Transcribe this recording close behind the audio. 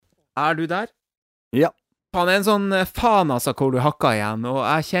Er du der? Ja. Faen, det er en sånn faen altså hvor du hakker igjen, og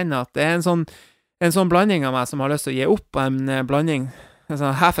jeg kjenner at det er en sånn blanding av meg som har lyst til å gi opp, og en blanding, en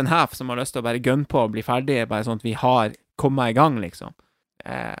sånn half and half som har lyst til å bare gønne på og bli ferdig, bare sånn at vi har kommet i gang, liksom.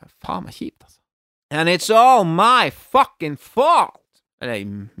 Faen meg kjipt, altså. And it's all my fucking fault! Eller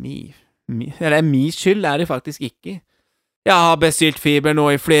min skyld er det faktisk ikke. Jeg har bestilt fiber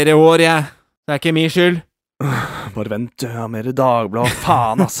nå i flere år, jeg. Det er ikke min skyld. Bare vent, du har mer dagblad.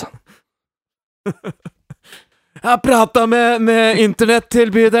 Faen, altså. Jeg har pratet med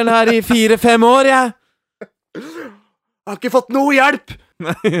internettilbyderen her i 4-5 år, jeg. Jeg har ikke fått noe hjelp!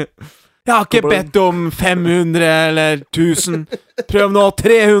 Jeg har ikke bedt om 500 eller 1000. Prøv nå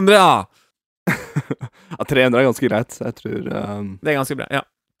 300, da. Ja, 300 er ganske greit. Jeg tror Det er ganske bra, ja.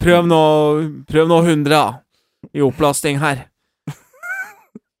 Prøv nå 100, da. I opplasting her.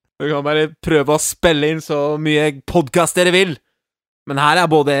 Du kan bare prøve å spille inn så mye podcast dere vil. Men her er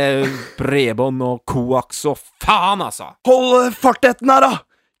både bredbånd og koax og faen, altså. Hold fartetten her, da!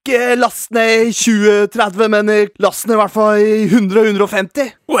 Ikke last ned i 20-30, men last ned i hvert fall i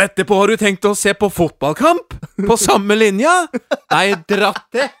 100-150. Og etterpå har du tenkt å se på fotballkamp? På samme linja? Nei, dratt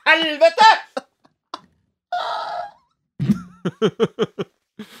til helvete!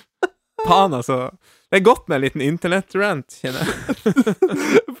 Faen, altså. Det er godt med en liten internett-rant, kjenner jeg.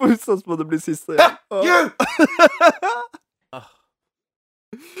 Får huske på det blir siste. Ja.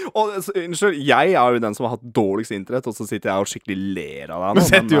 Unnskyld, jeg er jo den som har hatt dårligst internett, og så sitter jeg og skikkelig ler av deg nå. Nå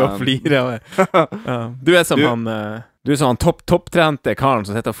sitter du og flirer av det. Ja. Du er som han topptrente karen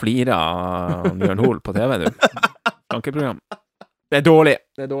som sitter og flirer av Jørn Hoel på TV, du. Tankeprogram. Det er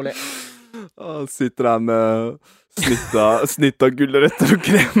dårlig. Han sitter der med snitta gulrøtter og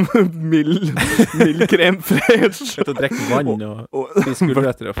krem, mild krem fresh. Sitter og drikker vann og spiser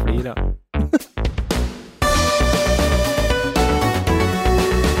gulrøtter og flirer.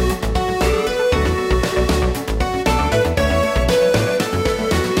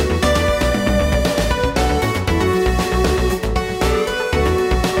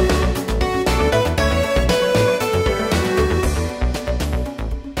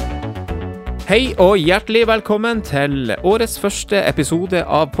 Hei og hjertelig velkommen til årets første episode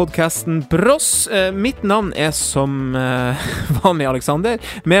av podcasten Bross. Mitt navn er som vanlig Alexander.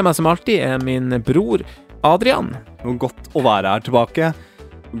 Med meg som alltid er min bror Adrian. Godt å være her tilbake.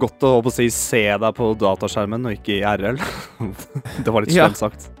 Godt å se deg på dataskjermen og ikke i RL. Det var litt slemt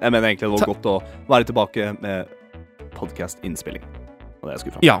sagt. Jeg mener egentlig det var godt å være tilbake med podcast-innspilling. Og det jeg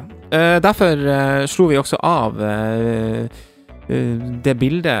skulle fram. Ja, derfor slo vi også av det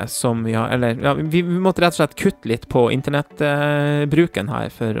bildet som vi har, eller ja, vi måtte rett og slett kutte litt på internettbruken her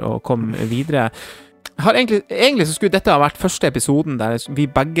for å komme videre. Egentlig så skulle dette ha vært første episoden der vi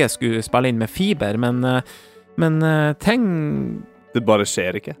begge skulle spille inn med fiber, men ting... Det bare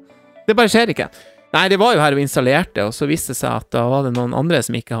skjer ikke. Nei, det var jo her vi installerte, og så viste det seg at da var det noen andre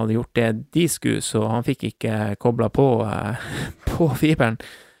som ikke hadde gjort det de skulle, så han fikk ikke koblet på fiberen.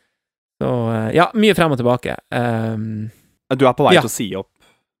 Så ja, mye frem og tilbake. Du er på vei til å si opp.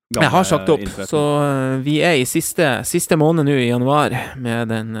 Jeg har sagt opp, så vi er i siste måned nå i januar med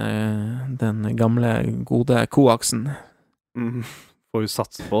den gamle, gode koaksen. Får vi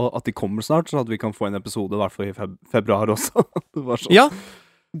satse på at de kommer snart, så at vi kan få en episode i hvert fall i februar også. Det var sånn. Ja,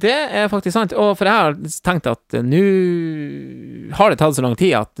 det er faktisk sant. Og for jeg har tenkt at nå har det tatt så lang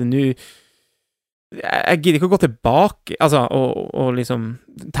tid at nå jeg gidder ikke å gå tilbake, altså, og liksom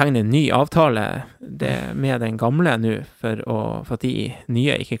tegne en ny avtale med den gamle nå, for at de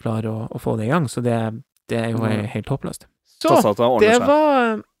nye ikke klarer å få det i gang, så det er jo helt håpløst. Så det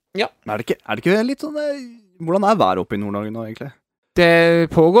var, ja. Er det ikke litt sånn, hvordan er været oppe i Nord-Norge nå, egentlig? Det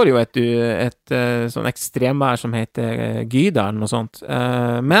pågår jo et sånn ekstremvær som heter Gydalen og sånt,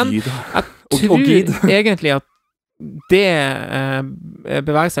 men jeg tror egentlig at det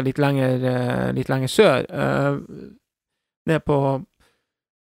beveger seg litt lenger sør, ned på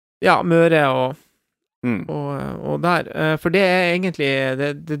Møre og der, for det er egentlig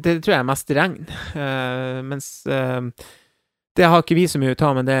det tror jeg er mest regn, mens det har ikke vi så mye å ta,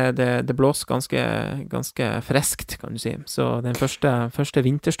 men det blåser ganske freskt, kan du si, så den første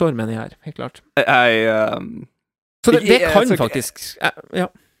vinterstormen er her, helt klart. Så det kan faktisk ja.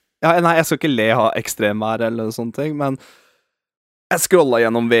 Ja, nei, jeg skal ikke le av ekstremvær eller sånne ting, men jeg scrollet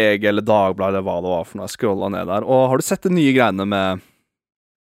gjennom VG eller Dagbladet eller hva det var for noe, jeg scrollet ned der, og har du sett de nye greiene med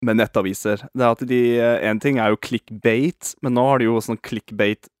nettaviser? Det er at en ting er jo clickbait, men nå har de jo sånn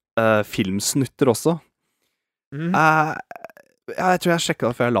clickbait filmsnutter også. Jeg tror jeg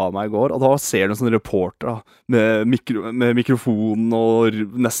sjekket det før jeg la meg i går, og da ser du en sånn reporter da, med mikrofonen og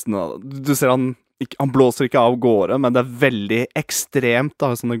nesten, du ser han han blåser ikke av gårde, men det veldig ekstremt da,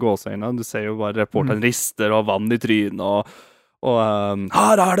 sånne gåseøyne. Du ser jo bare reporteren rister og vann i trynet, og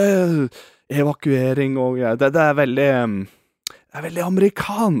her det evakuering og greier. Det veldig... Det veldig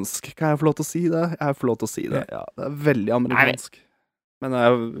amerikansk, kan jeg få lov til å si det? Jeg får lov til å si det, ja. Det veldig amerikansk. Men det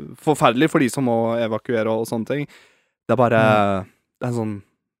forferdelig for de som må evakuere og sånne ting. Det bare... Det sånn...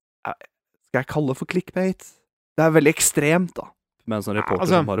 Skal jeg kalle det for clickbait? Det veldig ekstremt, da. Med en sånn reporter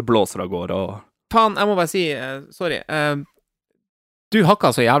som bare blåser av gårde og... Faen, jeg må bare si, sorry. Du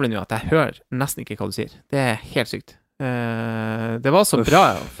hakka så jævlig nå at jeg hører nesten ikke hva du sier. Det helt sykt. Det var så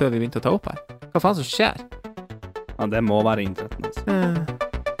bra før vi begynte å ta opp her. Hva faen som skjer? Ja, det må være internetten, altså.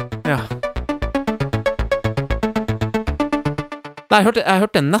 Ja. Nei, jeg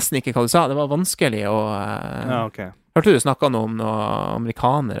hørte nesten ikke hva du sa. Det var vanskelig å... Ja, ok. Hørte du snakket om noen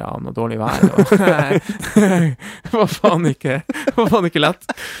amerikanere og noe dårlig vær? Det var faen ikke lett.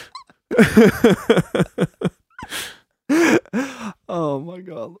 Oh my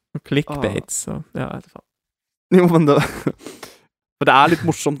god. Clickbait, så... Ja, jeg vet faen. Jo, men det... For det litt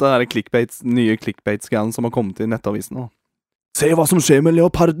morsomt, det der nye clickbait-scannen som har kommet i nettavisen nå. Se hva som skjer med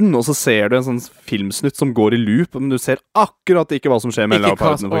leoparden, og så ser du en sånn filmsnutt som går i loop, men du ser akkurat ikke hva som skjer med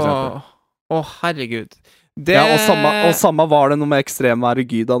leoparden, for eksempel. Herregud. Ja, og samme var det noe med ekstremvær i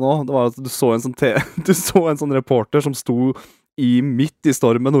Gyda nå. Det var at du så en sånn reporter som sto midt i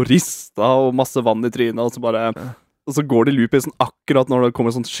stormen og rista og masse vann i trynet, og så går det i loop i sånn akkurat når det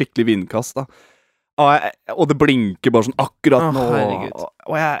kommer sånn skikkelig vindkast, da. Og det blinker bare sånn akkurat nå.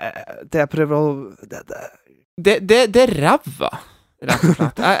 Og jeg prøver å... Det ræva, rett og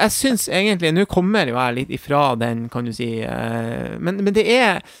slett. Jeg synes egentlig, nå kommer jo jeg litt ifra den, kan du si, men det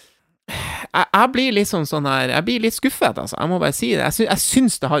jeg blir litt sånn her, jeg blir litt skuffet, altså. Jeg må bare si det. Jeg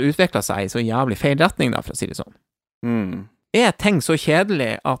synes det har utviklet seg i så jævlig feil retning, da, for å si det sånn. Ting så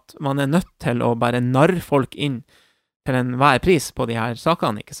kjedelig at man nødt til å bare narre folk inn til enhver pris på de her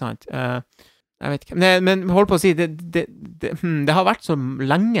sakene, ikke sant? Jeg vet ikke, men hold på å si, det har vært så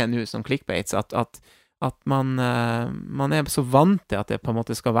lenge nå som clickbaits, at man så vant til at det på en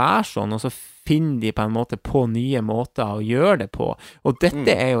måte skal være sånn, og så finner de på en måte på nye måter å gjøre det på, og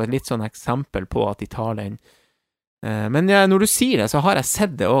dette jo et litt sånn eksempel på at de tar den. Men når du sier det, så har jeg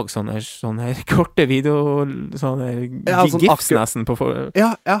sett det også, sånne korte video, sånne gifs nesten på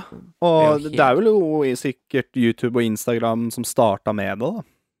Ja, og det vel jo sikkert YouTube og Instagram som startet med det, da.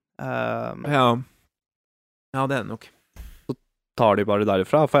 Ja, det det nok. Så tar de bare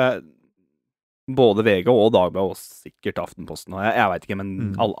derifra, for både VG og Dagbladet og sikkert Aftenposten, og jeg vet ikke,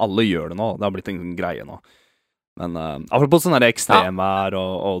 men alle gjør det nå. Det har blitt en greie nå. Men apropos sånne ekstremvær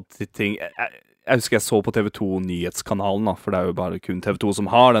og ting, jeg husker jeg så på TV2 nyhetskanalen, da, for det jo bare kun TV2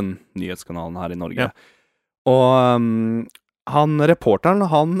 som har den nyhetskanalen her i Norge. Og reporteren,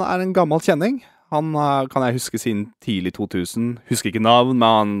 han en gammel kjenning. Han kan jeg huske siden tidlig 2000. Husker ikke navn, men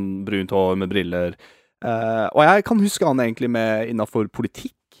han brunt hår med briller. Og jeg kan huske han egentlig innenfor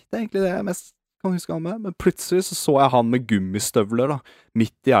politikk. Det egentlig det jeg mest kan huske han med. Men plutselig så jeg han med gummistøvler, da.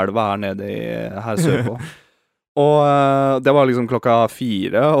 Midt i elva her nede her sørpå. Og det var liksom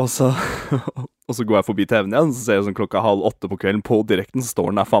 4:00, og så går jeg forbi TV-en igjen, så ser jeg sånn 7:30 på kvelden på direkten, så står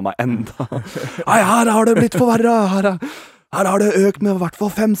den der faen meg enda. Nei, her har det blitt forverret, her har det økt med i hvert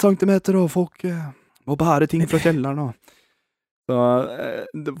fall 5 centimeter, og folk må bære ting fra kjelleren. Så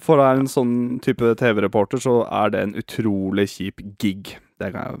for en sånn type TV-reporter, så det en utrolig kjip gig.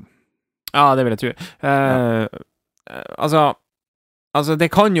 Det kan jeg... Ja, det vil jeg tro. Altså,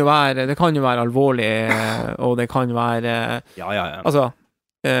 det kan jo være alvorlig, og det kan være... Ja. Altså...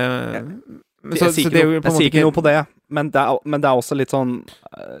 jeg sier ikke noe på det, men det også litt sånn...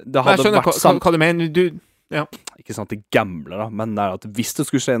 Det hadde jeg skjønner hva du mener, ja. Ikke sånn at de gambler, da, men det at hvis det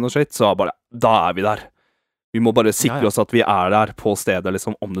skulle skje noe skitt, så da vi der. Vi må bare sikre oss at vi der på stedet,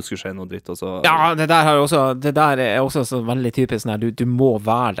 liksom, om det skulle skje noe dritt. Og så... Ja, det der også så veldig typisk sånn her, du må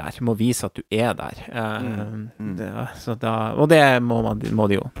være der, du må vise at du der. Og det må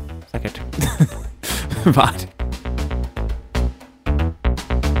de jo, sikkert. Være.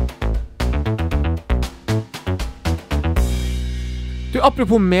 Du,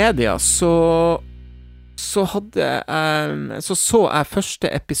 apropos media, så jeg første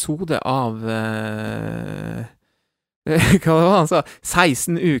episode av hva var han sa?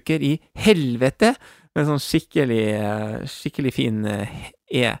 16 uker i helvete, med sånn skikkelig fin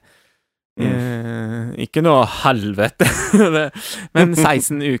ikke noe helvete, men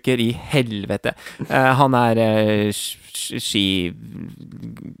 16 uker i helvete. Han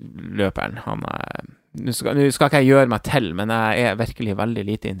skiløperen, nå skal ikke jeg gjøre meg til, men jeg virkelig veldig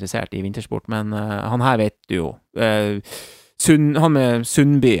lite interessert i vintersport, men han her vet du jo, han med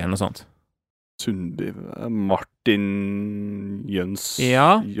Sundby eller noe sånt. Sundby. Martin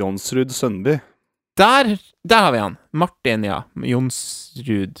Jonsrud Sundby. Der har vi han. Martin, ja.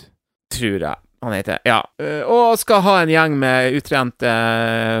 Jonsrud, tror jeg han heter. Ja. Og skal ha en gjeng med utrente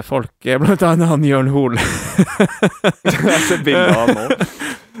folk, blant annet han Jørn Hoel. Jeg ser bildet av han nå.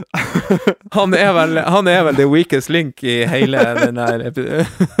 Han er vel the weakest link i hele den der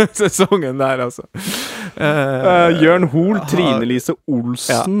sesongen der, altså. Jørn Hoel, Trine Lise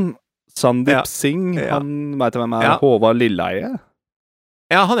Olsen, Sandeep Singh, han vet du hvem er, Håvard Lilleheie.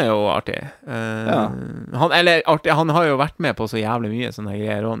 Ja, han er jo artig. Han har jo vært med på så jævlig mye sånne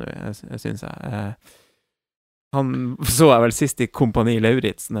greier også nå, synes jeg. Han så jeg vel sist i Kompani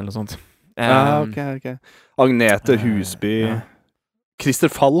Lauritzen, eller noe sånt. Ok. Agnete Husby. Christer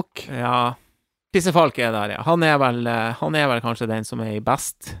Falk. Ja, Christer Falk er der, ja. Han er vel kanskje den som er i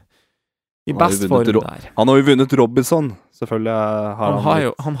best form der. Han har jo vunnet Robinson, selvfølgelig. Han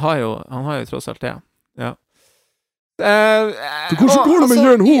har jo tross alt det, ja. Hvordan går det med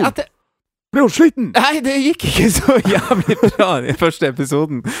Jørn Hoel? Ble han sliten? Nei, det gikk ikke så jævlig bra i første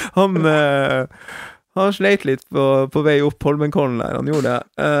episoden. Han sleit litt på vei opp Holmenkollen der, han gjorde det.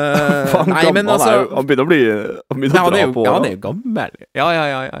 Nei, men altså... Han begynner å dra på. Ja, han er jo gammel. Ja.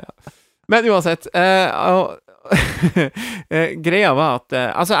 Men uansett, greia var at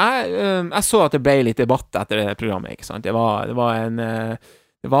altså, jeg så at det ble litt debatt etter det programmet, ikke sant? Det var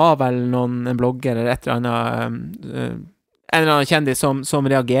vel en blogger eller et eller annet en eller annen kjendis som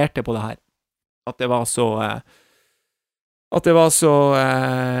reagerte på det her. At det var så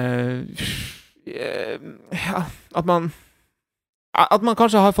ja, at man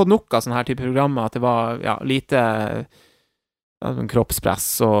kanskje har fått nok av sånne her type programmer, at det var lite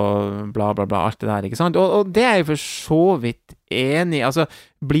kroppspress og bla bla bla, alt det der, ikke sant? Og det er jeg for så vidt enig i. Altså,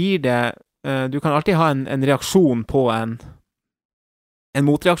 blir det du kan alltid ha en reaksjon på en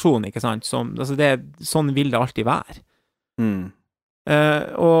motreaksjon, ikke sant? Sånn vil det alltid være.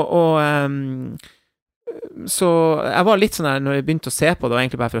 Så jeg var litt sånn her når jeg begynte å se på det, og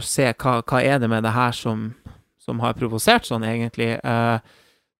egentlig bare for å se hva er det med det her som har provosert sånn, egentlig.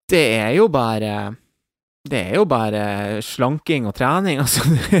 Det er jo bare slanking og trening, altså.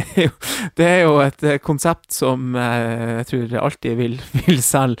 Det er jo et konsept som jeg tror alltid vil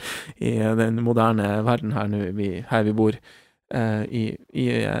selge i den moderne verden her vi bor. I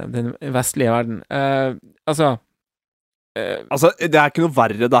den vestlige verden. Altså, det er ikke noe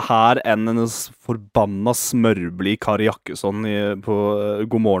verre det her enn en forbanna smørblid Kari Jakkesson på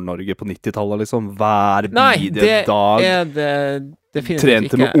God morgen Norge på 90-tallet, liksom. Hver bidige dag. Nei, det er det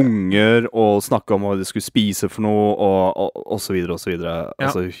trente med unger og snakket om hva de skulle spise for noe, og så videre, og så videre. Ja.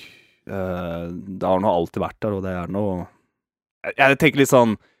 Altså, det har nå alltid vært der, og det er noe... Jeg tenker litt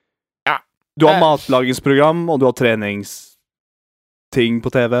sånn... Du har matlagingsprogram, og du har ting på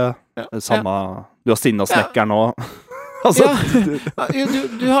TV. Du har Sinna snekker nå. Altså,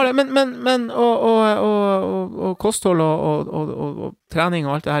 du har det, men og kosthold og trening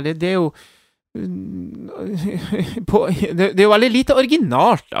og alt det her, det er jo det er jo veldig lite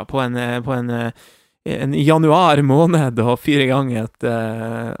originalt da, på en januar måned å fyre i gang et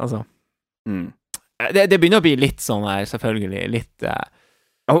altså det begynner å bli litt sånn her, selvfølgelig litt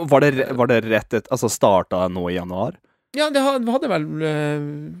var det rett altså startet nå i januar? Ja, det hadde vel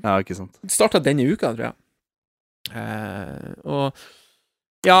ikke sant. Startet denne uka, tror jeg. Og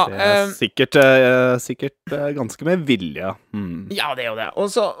ja, det er sikkert ganske med vilje. Ja, det er jo det.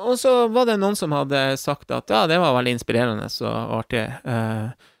 Og så var det noen som hadde sagt at ja, det var veldig inspirerende og artig.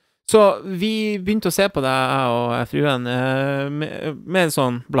 Så vi begynte å se på det, jeg og fruen, med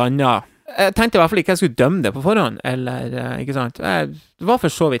sånn blandet. Jeg tenkte i hvert fall ikke jeg skulle dømme det på forhånd, eller, ikke sant? Det var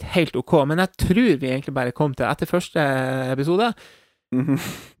for så vidt helt ok, men jeg tror vi egentlig bare kom til, etter første episode,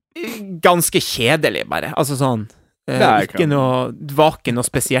 ganske kjedelig bare, altså sånn, det var ikke noe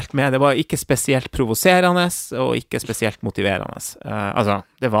spesielt med, det var ikke spesielt provoserende, og ikke spesielt motiverende, altså,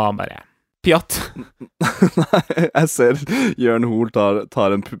 det var bare pjatt. Nei, jeg ser Jørn Hoel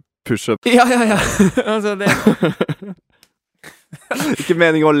tar en push-up. Ja, altså det... Ikke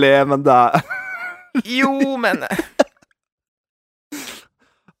meningen å le, men det er... Jo, men...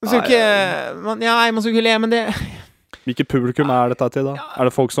 Man skal ikke le, men det... Hvilket publikum er dette til, da? Er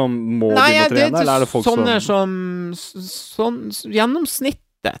det folk som må begynne å trene, eller er det folk sånn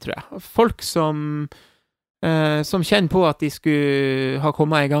gjennomsnittet, tror jeg. Folk som kjenner på at de skulle ha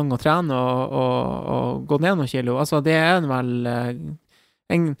kommet i gang og trene og gått ned noen kilo. Altså, det er vel...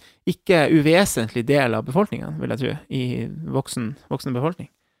 en ikke uvesentlig del av befolkningen, vil jeg tro, i voksen befolkning.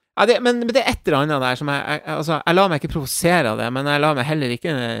 Ja, men det er et eller annet der som jeg lar meg ikke provosere av det, men jeg lar meg heller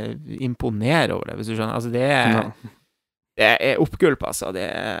ikke imponere over det, hvis du skjønner. Altså, det er oppgulp, altså.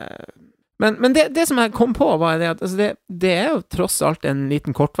 Men det som jeg kom på, var det at altså det er jo tross alt en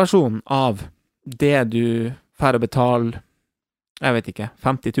liten kortversjon av det du får å betale, jeg vet ikke,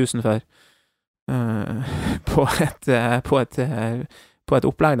 50 000 for, på et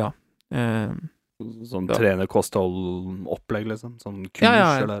opplegg, da. Sånn trener kosthold opplegg, liksom? Sånn kurs,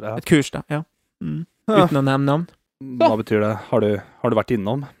 eller? Ja, et kurs, da, ja. Uten å nevne navn. Hva betyr det? Har du vært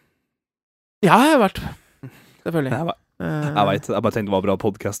innom? Ja, jeg har vært. Selvfølgelig. Jeg vet, jeg bare tenkte det var bra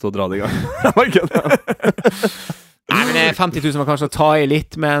podcast å dra det i gang. Nei, men 50 000 var kanskje å ta i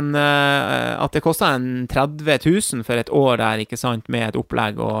litt, men at det kostet en 30 000 for et år der, ikke sant, med et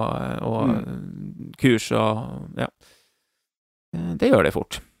opplegg og kurs og, ja. Det gjør det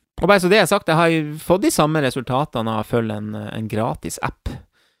fort. Og bare så det jeg sagt, jeg har fått de samme resultatene av å følge en gratis app.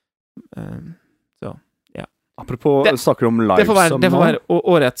 Så, ja. Apropos, snakker du om livesum? Det får være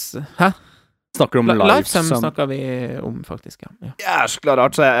årets... Hæ? Snakker du om livesum? Livesum snakker vi om, faktisk, ja. Jæskla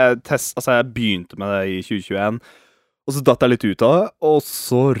rart, så jeg begynte med det i 2021, og så datt jeg litt ut av det, og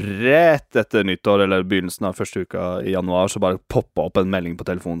så rett etter nyttår, eller begynnelsen av første uka i januar, så bare poppet opp en melding på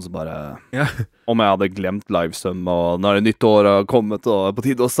telefonen, så bare, om jeg hadde glemt livesum, og når det nyttår har kommet, og på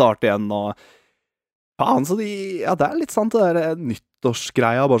tide å starte igjen, og faen, så ja, det er litt sant det der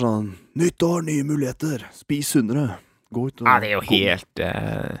nyttårsgreia, bare sånn, nyttår, nye muligheter, spis sunnere, gå ut og... Ja, det er jo helt...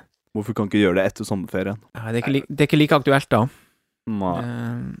 Hvorfor kan ikke gjøre det etter sommerferien? Ja, det er ikke like aktuelt da. Nei.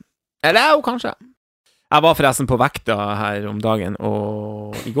 Eller jo, kanskje. Jeg var forresten på vekta her om dagen,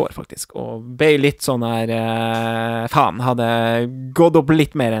 og i går faktisk, og ble litt sånn her, faen, hadde gått opp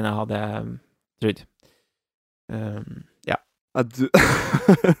litt mer enn jeg hadde trodd. Ja.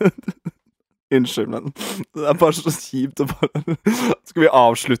 Unnskyld, men det er bare så kjipt å bare... Skal vi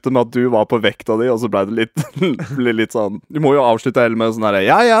avslutte med at du var på vekta di, og så ble det litt sånn... Du må jo avslutte hele med sånn her,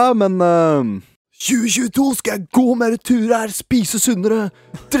 ja, men... 2022 skal jeg gå mer turer, spise sunnere,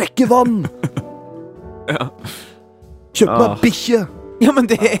 drekke vann! Ja. Kjøp meg bikkje! Ja, men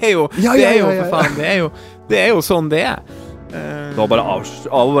det er jo... Det er jo, for faen, det er jo sånn det er. Det var bare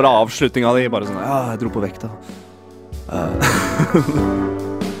avslutninga di, bare sånn, ja, jeg dro på vekta.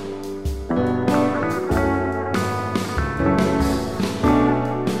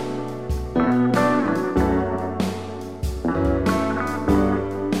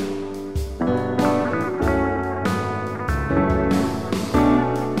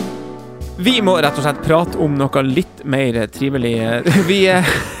 Vi må rett og slett prate om noe litt mer trivelig.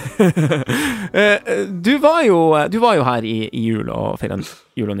 Du var jo her i jul og feiret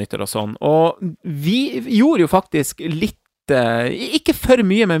jul og nyttår og sånn, og vi gjorde jo faktisk litt, ikke for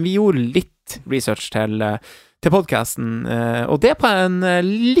mye, men vi gjorde litt research til podcasten, og det på en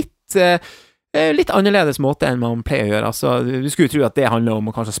litt annerledes måte enn man pleier å gjøre. Altså, du skulle jo tro at det handler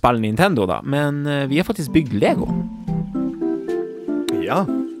om å kanskje spille Nintendo da, men vi har faktisk bygd Lego.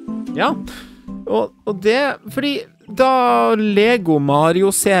 Ja, og det, fordi da Lego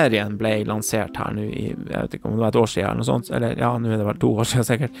Mario-serien ble lansert her nå i, jeg vet ikke om det var et år siden eller noe sånt, eller ja, nå er det vel 2 år siden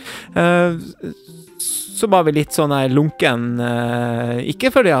sikkert, så var vi litt sånn her lunken,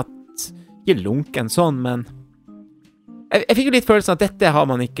 ikke fordi at, ikke lunken sånn, men jeg fikk jo litt følelsen at dette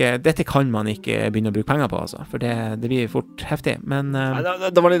kan man ikke begynne å bruke penger på, altså, for det blir fort heftig, men...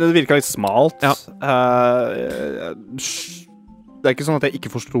 Det virket litt smalt. Ja. Det er ikke sånn at jeg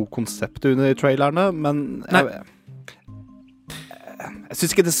ikke forstod konseptet under trailerne, men jeg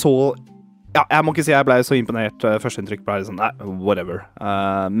synes ikke det så... Ja, jeg må ikke si jeg ble så imponert. Førsteinntrykk ble sånn, nei, whatever.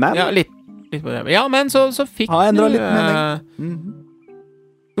 Men... Ja, litt whatever. Ja, men så fikk du... Ja, endret litt mening.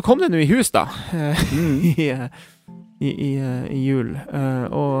 Så kom det nå i hus, da. I jul.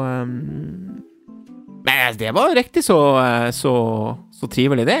 Men det var riktig så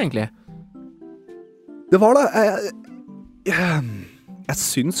trivelig det, egentlig. Det var det. Jeg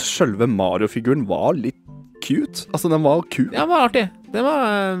synes selve Mario-figuren var litt cute. Altså, den var kul. Ja, den var artig. Den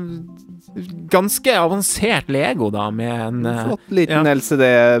var ganske avansert Lego, da, med en... Flott liten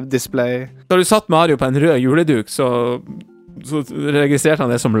LCD-display. Da du satt Mario på en rød juleduk, så registrerte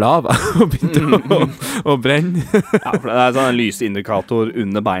han det som lava, og begynte å brenne. Ja, for det er sånn en lysindikator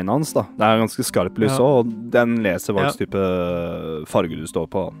under beina hans, da. Det er ganske skarp lys også, og den leser hva slags type farge du står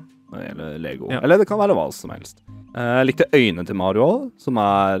på når det gjelder Lego. Ja. Eller det kan være hva som helst. Jeg likte øynene til Mario, som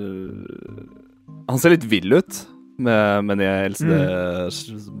er... Han ser litt vill ut med de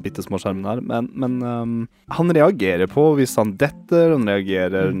bittesmå skjermene her, men han reagerer på hvis han detter, han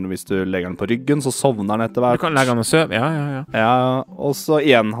reagerer hvis du legger han på ryggen, så sovner han etter hvert. Du kan legge han og søve, ja. Ja, og så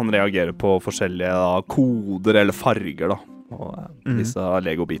igjen, han reagerer på forskjellige koder eller farger, da, og disse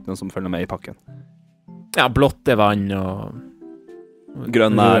Lego-bitene som følger med i pakken. Ja, blått er vann, og...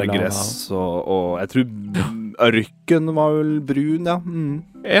 Grønn er gress, og jeg tror ørken var vel brun,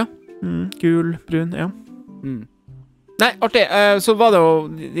 ja. Gul, brun, ja. Nei, artig. Så var det jo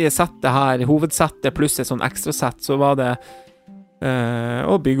det settet her, hovedsettet pluss et sånn ekstra sett, så var det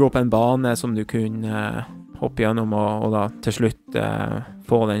å bygge opp en bane som du kunne hoppe gjennom, og da til slutt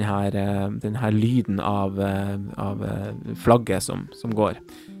få den her lyden av flagget som går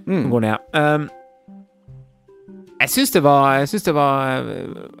ned. Jeg synes det var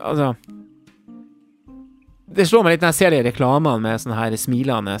altså det slår meg litt når jeg ser de reklamene med sånne her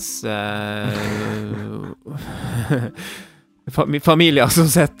smilende familier som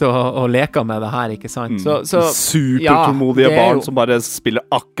sitter og leker med det her, ikke sant? Så supertålmodige barn som bare spiller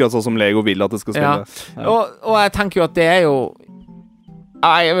akkurat sånn som Lego vil at det skal spille. Ja. Og jeg tenker jo at det er jo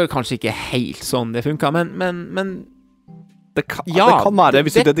jeg er vel kanskje ikke helt sånn det funker, men det kan være,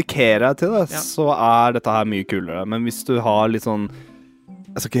 hvis du dedikerer deg til det, så er dette her mye kulere. Men hvis du har litt sånn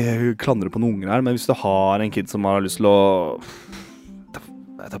jeg skal ikke klandre på noen unger her, men hvis du har en kid som har lyst til å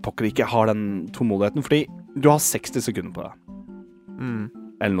jeg pokker ikke har den tålmodigheten, fordi du har 60 sekunder på det.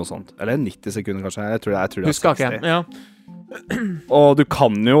 Eller noe sånt. Eller 90 sekunder kanskje. Jeg tror det er 60. Husker ikke, ja. Og du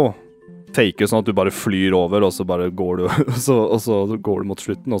kan jo fake sånn at du bare flyr over, og så bare går du, og så går du mot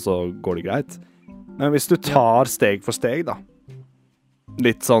slutten, og så går det greit. Men hvis du tar steg for steg da,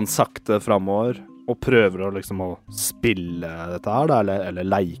 litt sånn sakte fremover, og prøver å liksom å spille dette her da, eller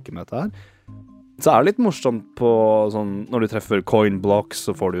leke med dette her, så er det litt morsomt på sånn, når du treffer coin blocks,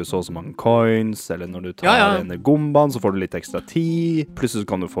 så får du så mange coins, eller når du tar en gombaen, så får du litt ekstra tid, plutselig så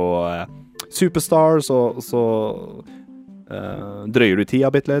kan du få superstars, og så drøyer du tida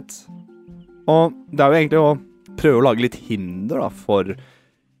bitte litt. Og det er jo egentlig å prøve å lage litt hinder da, for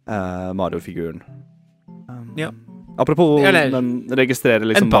Mario-figuren. Apropos den registrerer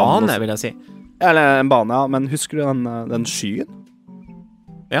liksom en bane, vil jeg si. Eller en bane, ja. Men husker du den skyen?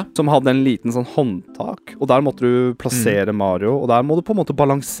 Ja. Som hadde en liten sånn håndtak, og der måtte du plassere Mario, og der må du på en måte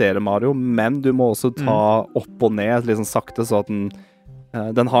balansere Mario, men du må også ta opp og ned litt sånn sakte, så at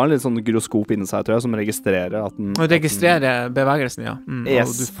den har en litt sånn gyroskop inni seg, tror jeg, som registrerer at den... Og registrerer bevegelsen, ja. Yes.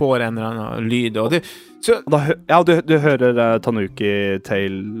 Og du får en eller annen lyd, og du hører Tanuki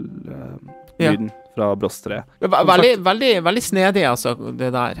Tail-lyden fra Bros 3. Veldig snedig, altså,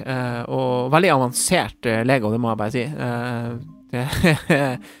 det der. Og veldig avansert Lego, det må jeg bare si.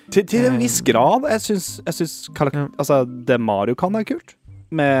 Til en viss grad. Jeg synes altså, det Mario kan er kult,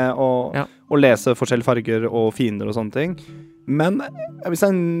 med å lese forskjellige farger og fiender og sånne ting. Men hvis det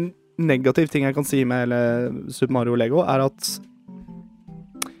er en negativ ting jeg kan si med Super Mario Lego, er at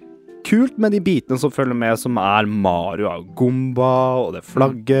kult med de bitene som følger med, som er Mario, Goomba, og det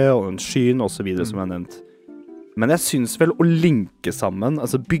flagget, og den skyen, og så videre, som jeg har nevnt. Men jeg synes vel å linke sammen,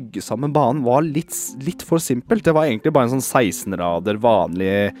 altså bygge sammen banen, var litt for simpelt. Det var egentlig bare en sånn 16-rader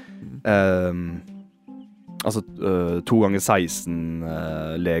vanlig, altså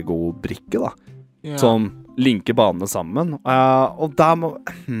 2x16 Lego-brikke, da. Ja. Som linker banene sammen. Og der må...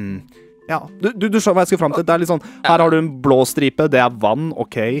 Ja, du skjønner hva jeg skal frem til. Det er litt sånn, her har du en blå stripe, det er vann,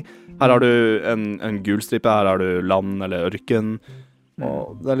 ok. Her har du en gul stripe, her har du land eller ørken.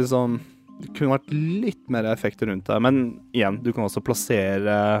 Og det er litt sånn... Det kunne vært litt mer effekter rundt det, men igjen, du kan også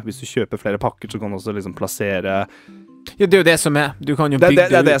plassere, hvis du kjøper flere pakker, så kan du også liksom plassere... Ja, det er jo det som er. Du kan jo bygge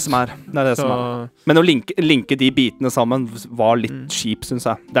det er det som er. Det er det som er. Men å linke de bitene sammen var litt kjip, synes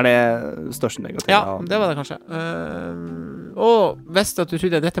jeg. Det er det største negativet. Ja, det var det kanskje. Og hvis at du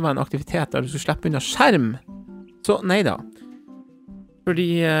trodde dette var en aktivitet der du skulle slippe unna skjerm, så nei da. Fordi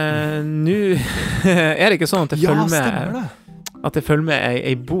nå er det ikke sånn at det følger med... Ja, stemmer det. At det følger med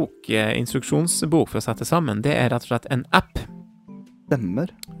ei bok, instruksjonsbok for å sette sammen. Det er rett og slett en app.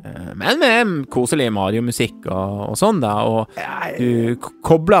 Stemmer. Men med koselig Mario-musikk og sånn da, og du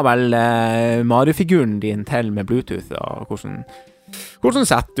kobler vel Mario-figuren din til med Bluetooth, og hvordan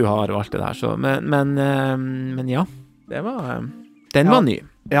sett du har og alt det der, så, men ja, den var ny.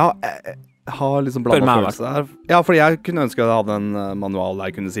 Ja, jeg har liksom blandet følelse der. Ja, fordi jeg kunne ønske at jeg hadde en manual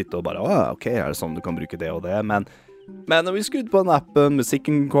der jeg kunne sitte og bare, ok, er det sånn du kan bruke det og det, men når vi skulle ut på den appen,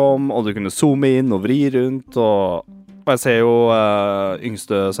 musikken kom, og du kunne zoome inn og vri rundt, og jeg ser jo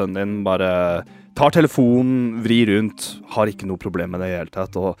yngste sønnen din bare tar telefonen, vri rundt, har ikke noe problem med det i hele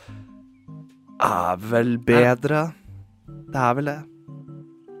tatt, og er vel bedre. Det er vel det.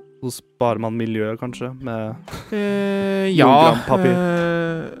 Så sparer man miljøet, kanskje, med gram papir.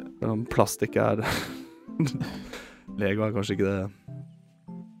 Plastikk er... Lego er kanskje ikke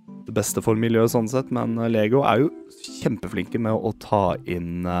det beste for miljøet sånn sett, men Lego er jo kjempeflinke med å ta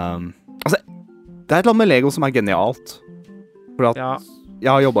inn altså, det er et eller annet med Lego som er genialt, for at jeg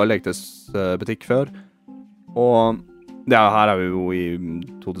har jobbet i leketøysbutikk før, og her er vi jo i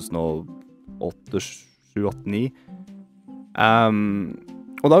 2008, 2008, 2009,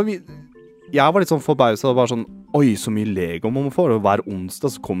 Og da jeg var litt sånn forbauset, og bare sånn, oi, så mye Lego man får, og hver onsdag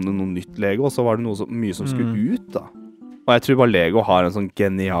så kom det noe nytt Lego, og så var det mye som skulle ut da. Og jeg tror bare Lego har en sånn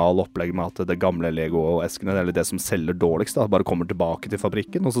genial opplegg med at det gamle Lego-eskene, eller det som selger dårligst da, bare kommer tilbake til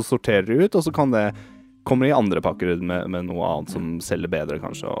fabrikken, og så sorterer det ut, og så kommer det i andre pakker med noe annet som selger bedre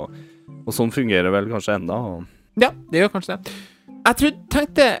kanskje, og sånn fungerer vel kanskje enda. Ja, det gjør kanskje det. Jeg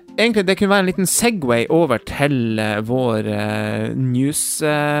tenkte egentlig det kunne være en liten segway over til vår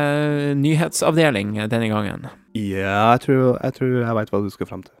nyhetsavdeling denne gangen. Ja, jeg tror jeg vet hva du skal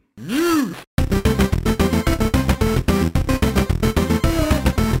frem til.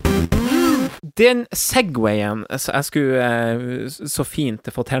 Den segwayen jeg skulle så fint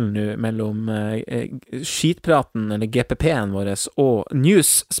få til nå mellom skitpraten, eller GPP-en vår, og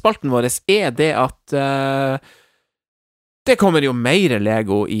news-spalten vår, det at det kommer jo mer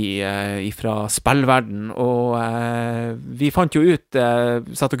Lego fra spillverden, og vi fant jo ut,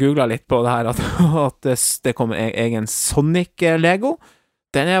 satt og googlet litt på det her, at det kommer egen Sonic-Lego.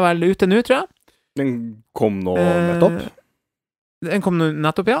 Den vel ute nå, tror jeg. Den kom nå nettopp. Den kom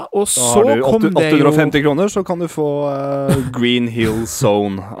nettopp, ja. Og så kom det jo 850 kroner, så kan du få Green Hill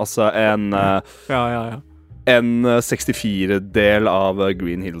Zone. Altså en 64-del av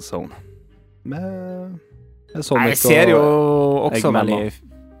Green Hill Zone. Med Sonic. Jeg ser jo også veldig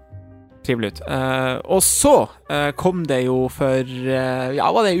trivelig ut. Og så kom det jo for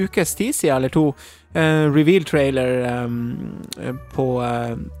var det en ukes tid siden, eller to, reveal-trailer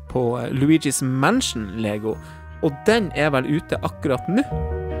på Luigi's Mansion Lego. Og den vel ute akkurat nå.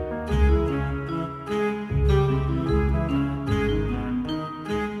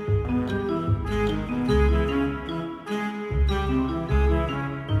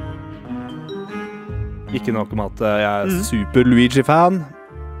 Ikke nok om at jeg super Luigi-fan,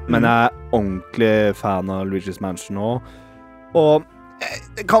 men jeg ordentlig fan av Luigi's Mansion nå. Og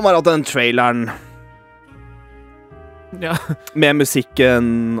det kan være at den traileren med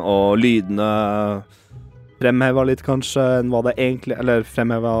musikken og lydene fremhever litt kanskje enn hva det egentlig, eller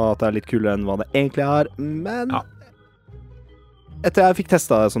fremhever at det litt kulere enn hva det egentlig men etter jeg fikk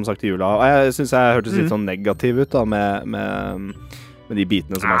testet det som sagt i jula, og jeg synes jeg hørtes litt sånn negativ ut da, med de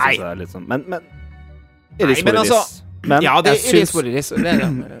bitene som jeg synes litt sånn, men det is. Men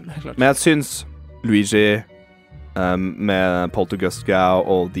jeg synes Luigi med Poltergustga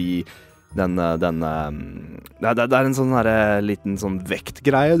og det en sånn her liten sånn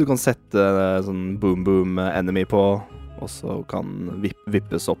vektgreie du kan sette sånn boom enemy på, og så kan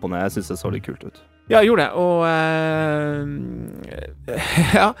vippes opp og ned. Jeg synes det så litt kult ut. Ja, jeg gjorde det, og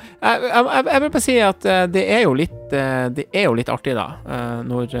jeg vil bare si at det er jo litt artig da,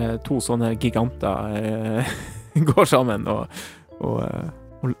 når to sånne giganter går sammen og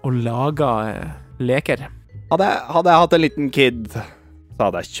lager leker. Hadde jeg hatt en liten kid, så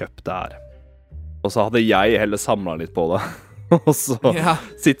hadde jeg kjøpt det her. Og så hadde jeg heller samlet litt på det. Og så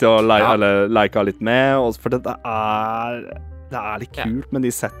sitte og leke litt med, for det er litt kult med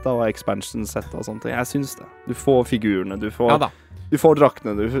de setta og expansion-setta og sånne ting. Jeg synes det. Du får figurene, du får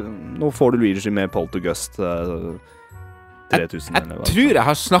draktene, nå får du Luigi med Poltergust 3000. Jeg tror jeg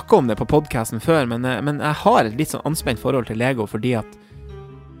har snakket om det på podcasten før, men jeg har et litt sånn anspent forhold til Lego, fordi at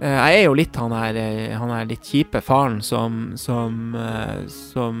jeg jo litt han er litt kjipe faren som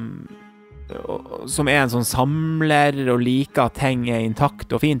en sånn samler og liker at ting intakt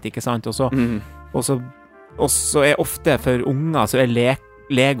og fint, ikke sant? Og så ofte for unger så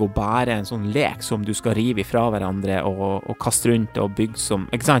Lego bare en sånn lek som du skal rive ifra hverandre og kaste rundt og bygge som,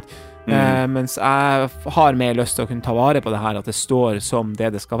 ikke sant? Mens jeg har mer lyst til å kunne ta vare på det her, at det står som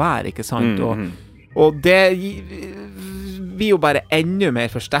det skal være, ikke sant? Og det blir jo bare enda mer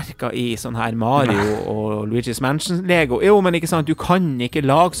forsterket i sånn her Mario og Luigi's Mansion Lego. Jo, men ikke sant, du kan ikke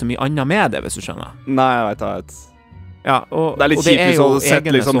lage så mye annet med det, hvis du skjønner. Nei, jeg vet. Ja, og det litt kjipt hvis du hadde sett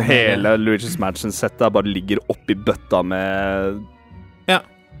liksom hele Luigi's Mansion-settet bare ligger oppi bøtta med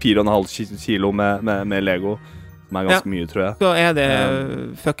 4,5 kilo med Lego, som ganske mye, tror jeg. Så det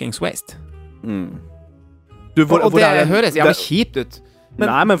fuckings waste. Og det høres jævlig kjipt ut.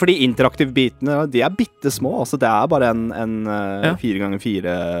 Nei, men for de interaktive bitene, de bittesmå, altså det bare en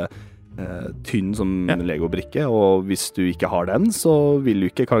 4x4 tynn som Lego-brikke, og hvis du ikke har den, så vil jo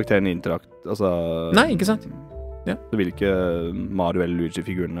ikke karakteren Nei, ikke sant? Så vil ikke Mario eller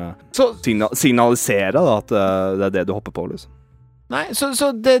Luigi-figurene signalisere da, at det det du hopper på, liksom. Nei,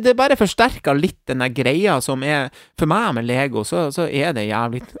 så det bare forsterker litt den der greia som for meg med Lego, så det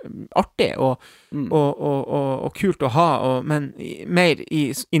jævlig artig og kult å ha, men mer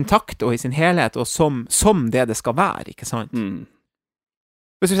intakt og i sin helhet, og som det skal være, ikke sant?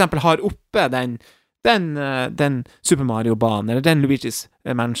 Hvis du for eksempel har oppe den Super Mario-banen, eller den Luigi's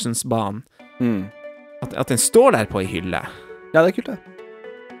Mansions-banen. At den står der på en hylle. Ja, det er kult, det.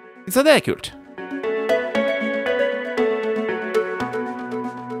 Så det er kult.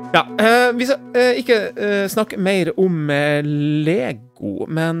 Ja, vi skal ikke snakke mer om Lego,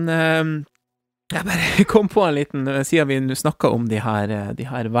 men jeg bare kom på en liten, siden vi nå snakket om de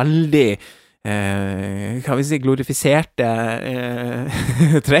her veldig, kan vi si, glorifiserte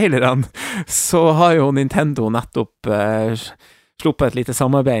trailerne, så har jo Nintendo nettopp sluppet et lite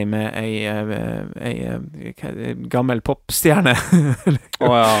samarbeid med ei gammel popstjerne.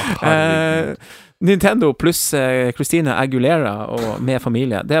 Nintendo pluss Christina Aguilera og med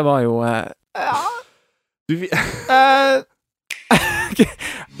familie. Det var jo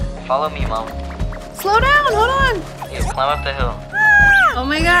Follow me, Mom. Slow down, hold on. You climb up the hill. Oh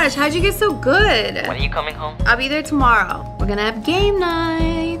my gosh, how'd you get so good? When are you coming home? I'll be there tomorrow. We're gonna have game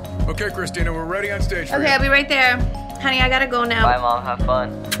night. Okay, Christina, we're ready on stage for Okay, you. I'll be right there. Honey, I gotta go now. Bye, Mom. Have fun.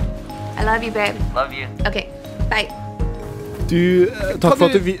 I love you, babe. Love you. Okay, bye. Takk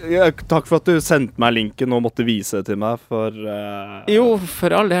for at du sendte meg linken og måtte vise det til meg, for Jo,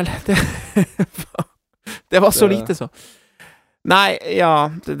 for all del. Det var så lite, så. Nei, ja,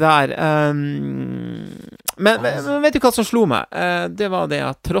 det der men vet du hva som slo meg? Det var det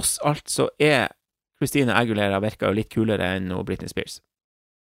at tross alt så Christina Aguilera virka jo litt kulere enn Britney Spears.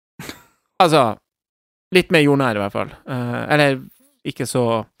 Altså, litt mer jordnær i hvert fall. Eller ikke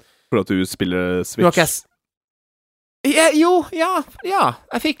så... For at du spiller Switch? Ja,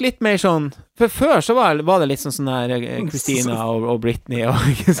 jeg fikk litt mer sånn... For før så var det litt sånn der Christina og Britney og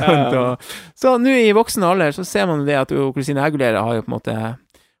ikke sant? Og, så nå i voksen alder så ser man det at Christina Aguilera har jo på en måte...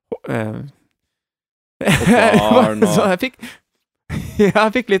 så jeg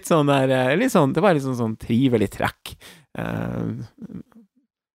fikk litt sånn der... det var litt sånn trivelig trekk.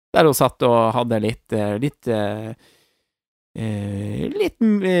 Der hun satt og hadde litt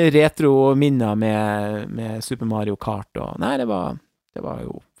retro minner med Super Mario Kart og nei, det var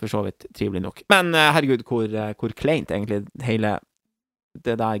jo for så vidt trivelig nok. Men herregud, hvor kleint egentlig hele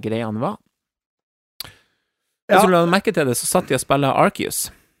det der greiene var. Hvis du la merke til det, så satt de og spillet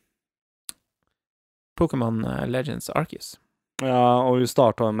Arceus. Pokémon Legends Arceus. Ja, og vi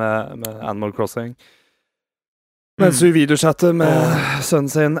startet med Animal Crossing. Mens vi videochatter med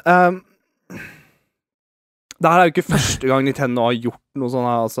sønnen sin. Det her er jo ikke første gang Nintendo har gjort noe sånt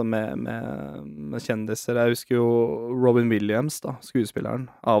her, altså med kjendiser. Jeg husker jo Robin Williams, da, skuespilleren,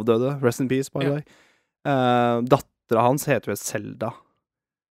 avdøde. Rest in peace, by the way. Datteren hans heter jo Zelda.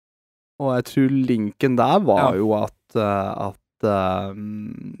 Og jeg tror linken der var jo at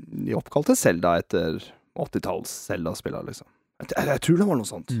de oppkalte Zelda etter 80-talls Zelda-spiller, liksom. Jeg tror det var noe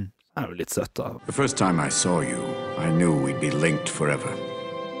sånt. Det er jo litt søtt, da. The first time I saw you, I knew we'd be linked forever.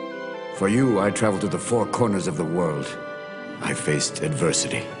 For you, I traveled to the four corners of the world. I faced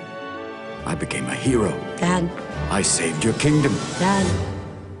adversity. I became a hero. Dad. I saved your kingdom. Dad.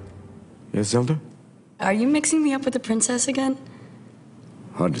 Yes, Zelda? Are you mixing me up with the princess again?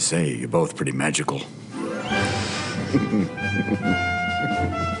 Hard to say. You're both pretty magical.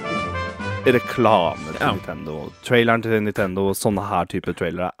 Reklame til Nintendo, traileren til Nintendo, sånne her type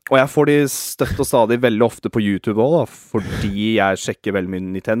trailere. Og jeg får de støtt og stadig veldig ofte på YouTube også, fordi jeg sjekker veldig mye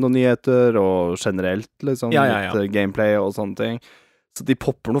Nintendo-nyheter, og generelt liksom, litt gameplay og sånne ting. Så de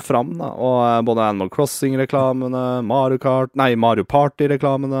popper noe fram, da. Og både Animal Crossing-reklamene, Mario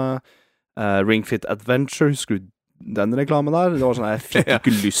Party-reklamene, Ring Fit Adventure, husker du den reklamen der? Det var sånn, jeg fikk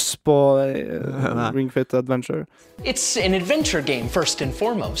ikke lyst på Ring Fit Adventure. It's an adventure game first and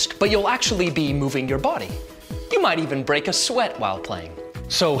foremost, but you'll actually be moving your body. You might even break a sweat while playing.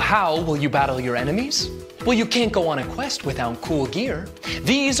 So how will you battle your enemies? Well, you can't go on a quest without cool gear.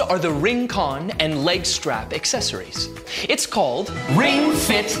 These are the Ring Con and leg strap accessories. It's called Ring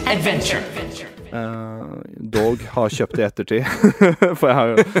Fit Adventure. Dog har kjøpt det i ettertid, for jeg har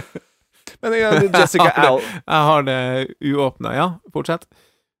jo... Men Jessica Al... Jeg har det uåpnet, ja. Fortsett.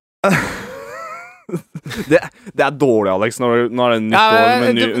 det er dårlig, Alex, når det er nytt år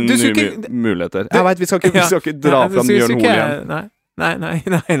med nye muligheter. Jeg vet, vi skal ikke dra fram Jørn Hoel igjen.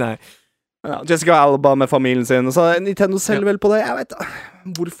 Nei. Ja, Jessica Alba med familien sin, så Nintendo selger vel på det. Jeg vet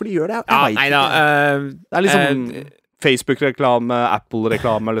hvorfor de gjør det. Jeg vet ikke. Det er liksom Facebook-reklame,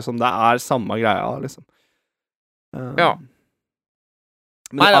 Apple-reklame, liksom. Det er samme greia, liksom. Ja.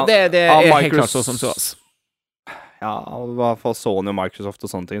 Nei da, det er helt klart sånn som så, ass. Ja, i hvert fall Sony og Microsoft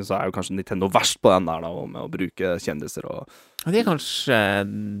og sånne ting, så er jo kanskje Nintendo verst på den der da, med å bruke kjendiser og... Det er kanskje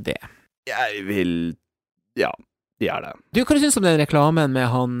det. Jeg vil... Ja, de er det. Du, hva synes du om den reklamen med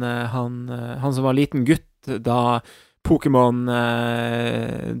han som var liten gutt da Pokémon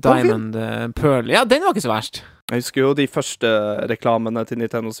Diamond Pearl. Ja, den var ikke så verst. Jeg husker jo de første reklamene til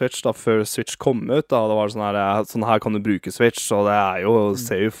Nintendo Switch, da, før Switch kom ut, da, det var sånn her kan du bruke Switch, og det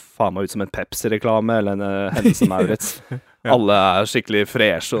ser jo faen meg ut som en Pepsi-reklame, eller en Hennes & Mauritz. Ja. Alle skikkelig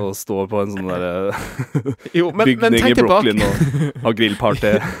freshe og står på en sånn der bygning I Brooklyn og har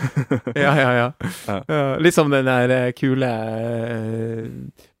grillparty. Ja. Litt som den der kule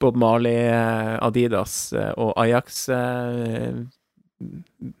Bob Marley, Adidas og Ajax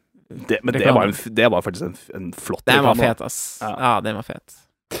det var faktisk en flott reklame. Den var fet, ass. Ja, den var fet.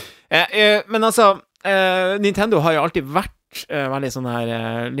 Men altså, Nintendo har jo alltid vært veldig sånn her,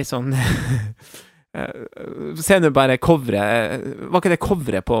 litt sånn se nå bare coveret. Var ikke det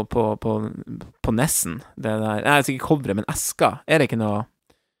coveret på Nessen? Det der, nei, ikke coveret, men eska. Det ikke noe?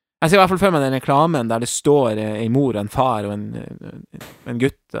 Jeg ser I hvert fall for meg den reklamen der det står en mor, en far og en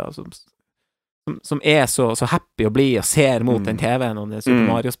gutt som så happy og blid og ser mot den TV-en og det Super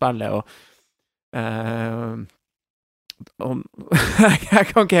Mario-spillet og jeg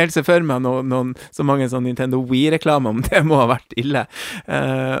kan ikke helt se for meg noen så mange sånn Nintendo Wii-reklamer, men det må ha vært ille.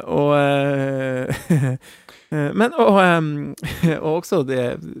 Men og også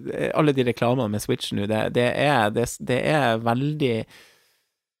alle de reklamene med Switch nå, det er veldig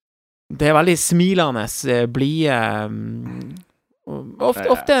smilende, blide,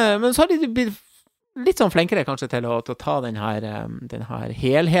 ofte, men så har de blitt litt sånn flinkere kanskje til å ta den her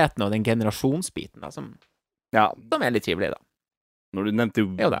helheten og den generasjonsbiten da, som er litt trivelig da. Når du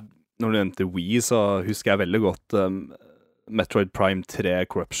nevnte Wii, så husker jeg veldig godt Metroid Prime 3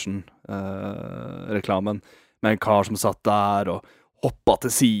 Corruption reklamen, med en kar som satt der og hoppet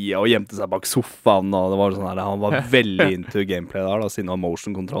til siden og gjemte seg bak sofaen, og det var sånn her, han var veldig into gameplay der da, siden det var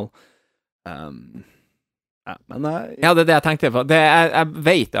motion control. Men ja, det jeg tenkte på. Jeg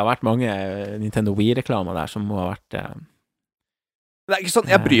vet det har vært mange Nintendo Wii-reklamer der som må ha vært det ikke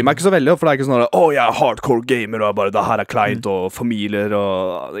sånn, jeg bryr meg ikke så veldig, for det ikke sånn jeg er hardcore gamer, og bare det her kleint, og familier,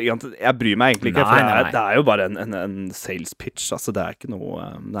 og jeg bryr meg egentlig ikke, for det jo bare en sales pitch, altså det ikke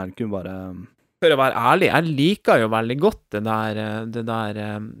noe, det ikke bare... For å være ærlig, jeg liker jo veldig godt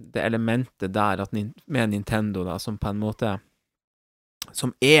det elementet der, med Nintendo da, som på en måte,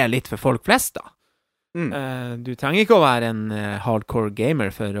 som litt for folk flest da. Du trenger ikke å være en hardcore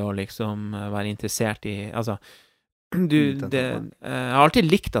gamer for å liksom være interessert I, altså, jeg har alltid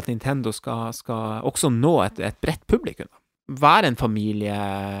likt at Nintendo skal også nå et bredt publikum. Være en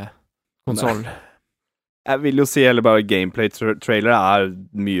familiekonsol. Jeg vil jo si heller bare gameplay-trailer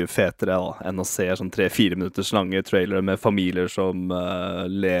mye fetere da, enn å se sånn 3-4 minutters lange trailer med familier som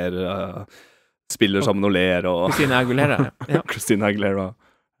ler, spiller sammen og ler. Christina Aguilera. Ja. Christina Aguilera.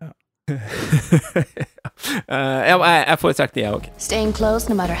 Jeg foretrekker det jeg også. Staying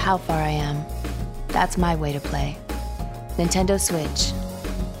close no matter how far I am. That's my way to play. Nintendo Switch.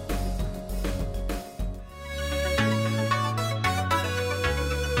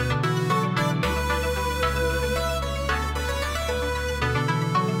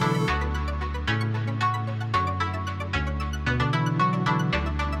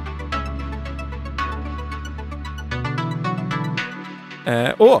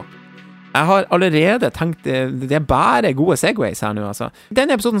 Og jeg har allerede tenkt, det bare gode segways her nå, altså.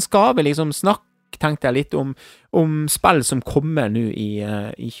 Denne episoden skal vi liksom snakke, tenkte jeg litt om spill som kommer nå I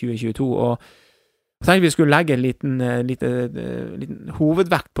 2022, og jeg tenkte vi skulle legge en liten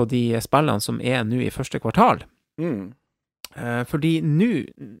hovedvekt på de spillene som nå I første kvartal. Fordi nå,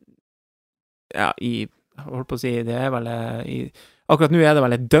 jeg holdt på å si, det vel, akkurat nå det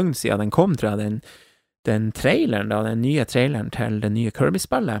vel et døgn siden den kom, tror jeg, den traileren da, den nye traileren til det nye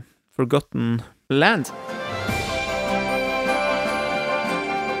Kirby-spillet, Forgotten Land.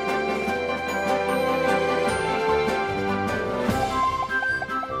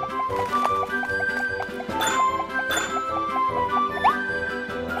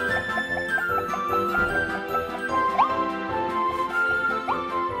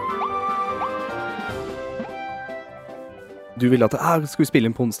 Du ville at skal vi spille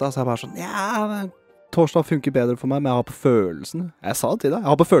inn på onsdag, så jeg bare sånn, torsdag funker bedre for meg, men jeg har på følelsen, jeg sa det til deg, jeg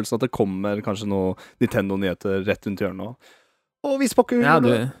har på følelsen at det kommer kanskje noen Nintendo-nyheter rett rundt hjørnet, og vi spokker du har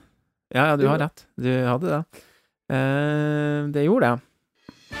rett, du hadde det. Det gjorde det,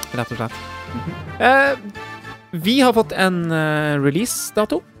 rett og slett. Vi har fått en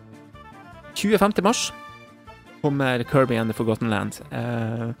release-dato, 25. mars, kommer Kirby and the Forgotten Land.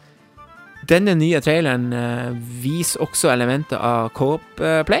 Denne nye traileren viser også elementer av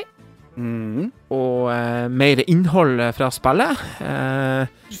co-op-play, og mer innhold fra spillet.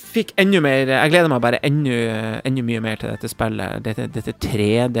 Fikk enda mer, jeg gleder meg bare enda mye mer til dette spillet, dette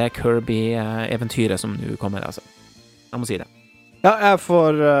 3D Kirby-eventyret som nå kommer, altså. Jeg må si det. Ja, jeg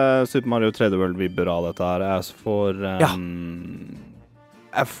får Super Mario 3D World-vibber av dette her.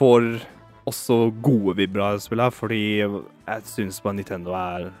 Jeg får også gode vibber av spillet her, fordi jeg synes bare Nintendo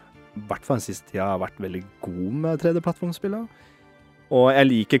i hvert fall den siste tida, har vært veldig god med 3D-plattformspillet. Og jeg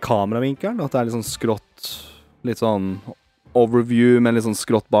liker kameravinkelen, at det litt sånn skrått, litt sånn overview, med litt sånn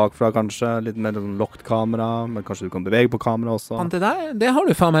skrått bakfra kanskje, litt mer sånn locked kamera, men kanskje du kan bevege på kamera også. Det har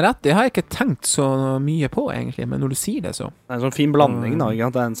du faen meg rett. Det har jeg ikke tenkt så mye på egentlig, men når du sier det så. Det en sånn fin blanding da, ikke?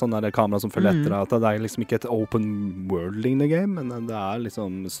 At det en sånn der kamera som følger etter, at det liksom ikke et open world-lignende game, men det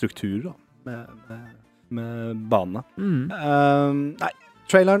liksom struktur da, med banene. Nei,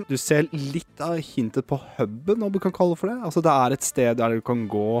 traileren, du ser litt av hintet på hubben, om du kan kalle det for det. Altså det et sted der du kan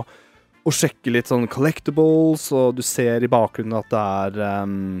gå og sjekke litt sånn collectibles, og du ser i bakgrunnen at det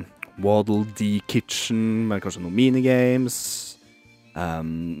Waddle Dee Kitchen, med kanskje noen minigames.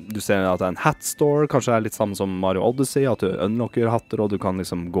 Du ser at det en hat store, kanskje litt samme som Mario Odyssey, at du unlocker hatter, og du kan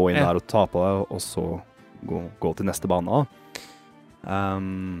liksom gå inn der og ta på det, og så gå til neste bane.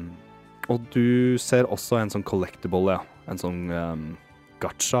 Og du ser også en sånn collectible, en sånn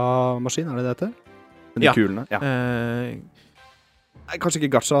gacha-maskin, det heter? De kulene? Ja. Kanskje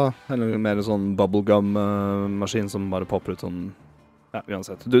ikke gacha, eller mer sånn bubblegum-maskin som bare popper ut sånn. Ja,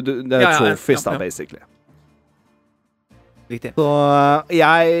 uansett. Det trophies da, basically. Riktig. Så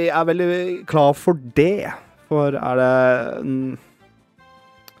jeg veldig klar for det. For det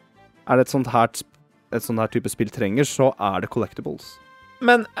et sånt her type spill trenger, så det collectibles.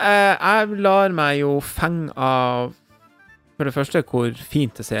 Men jeg lar meg jo fenge av, for det første, hvor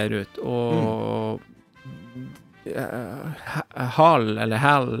fint det ser ut, og HAL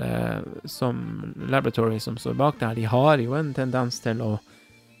som laboratory som står bak der, de har jo en tendens til å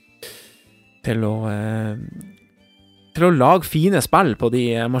lage fine spill på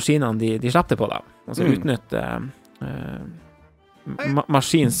de maskinene de slipper på da, altså utnytte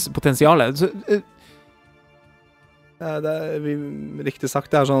maskins potensiale. Riktig sagt,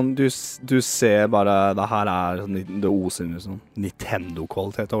 det sånn du ser bare, det her det oser sånn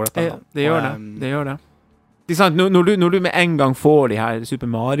Nintendo-kvalitet over dette. Det gjør det. Når du med en gang får de her Super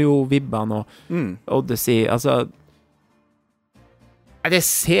Mario-vibbene og Odyssey, altså det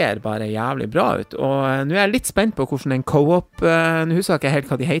ser bare jævlig bra ut, og nå jeg litt spent på hvordan en co-op, nå husker jeg ikke helt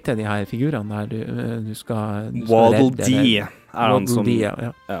hva de heter, de her figurene der du skal Waddle Dee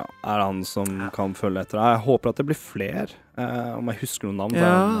han som kan følge etter. Jeg håper at det blir flere, om jeg husker noen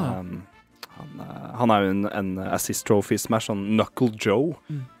navn. Han jo en assist trophy smash, sånn Knuckle Joe.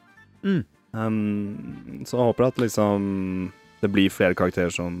 Så jeg håper at liksom det blir flere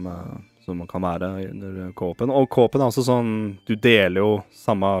karakterer som man kan være under co-open. Og co-open også sånn, du deler jo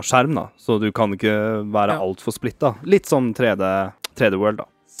samme skjerm da, så du kan ikke være alt for splittet. Litt som 3D World da.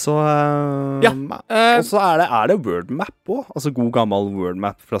 Så og så det word map også, altså god gammel word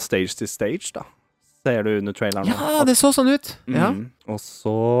map fra stage til stage da. Ser du under traileren? Ja, det så sånn ut. Og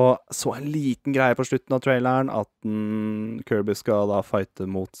så en liten greie på slutten av traileren, at Kirby skal da fighte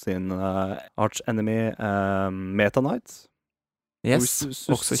mot sin arch enemy Meta Knight. Yes,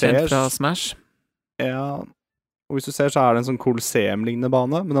 også kjent fra Smash. Ja, og hvis du ser så det en sånn Colosseum-lignende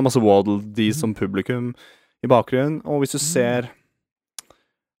bane, men det masse Waddle Dee som publikum i bakgrunnen, og hvis du ser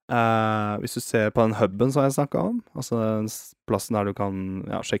på den hubben som jeg snakket om, altså den plassen der du kan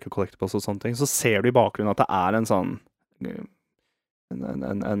sjekke collectibles og sånne ting, så ser du i bakgrunnen at det en sånn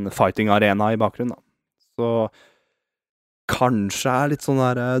en fighting arena i bakgrunnen da. Så kanskje litt sånn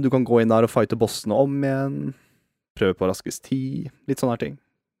der, du kan gå inn der og fighte bossene om igjen, prøve på raskest tid, litt sånne her ting.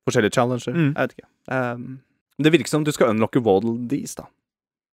 Forskjellige challenger, jeg vet ikke. Det virker som du skal unlocke Waddle Dees da,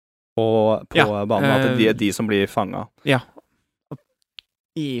 på banen, at det de som blir fanget. Ja,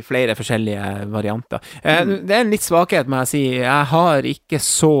 i flere forskjellige varianter. Det en litt svakhet, må jeg si. Jeg har ikke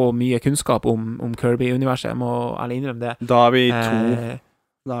så mye kunnskap om Kirby-universet, jeg må ærlig innrømme det. Da vi to.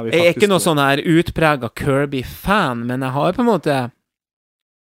 Jeg ikke noe sånn her utpreget Kirby-fan, men jeg har på en måte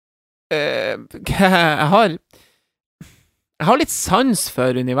jeg har litt sans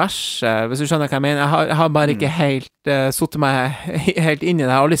for universet, hvis du skjønner hva jeg mener. Jeg har bare ikke helt suttet meg helt inn i det.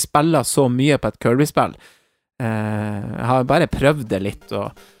 Jeg har aldri spillet så mye på et Kirby-spill. Jeg har bare prøvd det litt,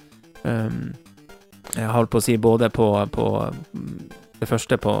 og jeg holdt på å si både på det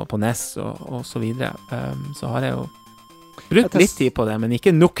første på NES og så videre. Så har jeg jo brukt litt tid på det, men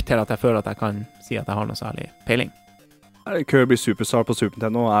ikke nok til at jeg føler at jeg kan si at jeg har noe særlig peiling. Kirby Superstar på Super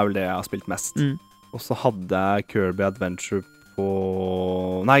Nintendo vel det jeg har spilt mest. Og så hadde jeg Kirby Adventure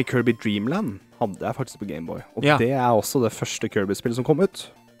Kirby Dreamland hadde jeg faktisk på Game Boy. Og det også det første Kirby-spillet som kom ut.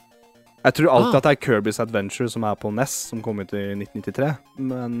 Jeg tror alltid at det Kirby's Adventure som på NES, som kom ut i 1993.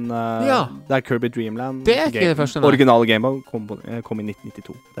 Men det Kirby Dream Land. Det ikke det første, nei. Originale Gameboy kom i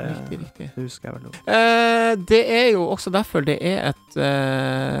 1992. Riktig. Det husker jeg veldig. Det jo også derfor det et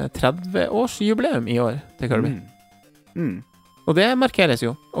 30-årsjubileum i år til Kirby. Og det markeres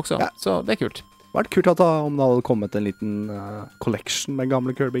jo også, så det kult. Det hadde vært kult om det hadde kommet en liten collection med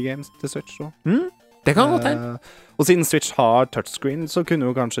gamle Kirby games til Switch. Det kan godt hende. Og siden Switch har touchscreen, så kunne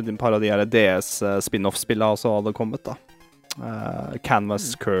jo kanskje et par av de her DS spin-off-spillene også hadde kommet, da.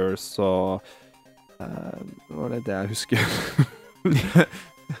 Canvas Curse og var det jeg husker?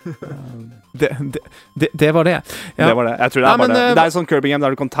 Det var det. Ja. Det var det. Jeg tror det bare det. Det en sånn Kirby-game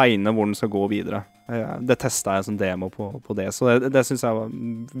der du kan tegne hvor den skal gå videre. Det testet jeg som demo på det, så det synes jeg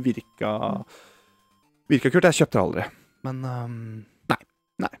virka kult. Jeg kjøpte det aldri. Men nei.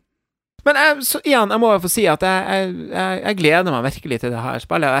 Men igjen, jeg må få si at jeg gleder meg virkelig til det her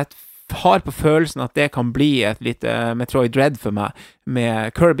spillet. Jeg har på følelsen at det kan bli et lite Metroid Dread for meg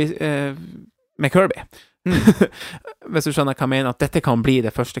med Kirby. Hvis du skjønner hva jeg mener, at dette kan bli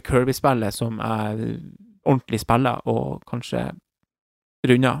det første Kirby-spillet som ordentlig spiller, og kanskje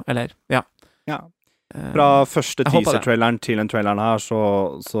runder, eller ja. Fra første teaser-traileren til den traileren her,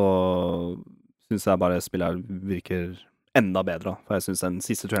 så synes jeg bare spillet virker enda bedre, for jeg synes den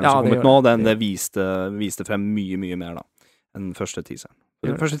siste traileren som kom ut nå, det viste frem mye mer da, enn første teaseren.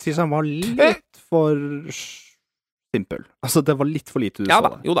 Den første teaseren var litt for simpel. Altså, det var litt for lite du så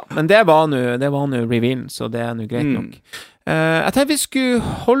det. Jo da, men det var nå revealen, så det nå greit nok. Jeg tenkte vi skulle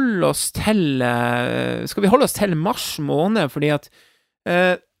holde oss til mars måned, fordi at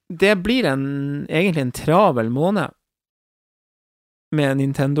det blir egentlig en travel måned med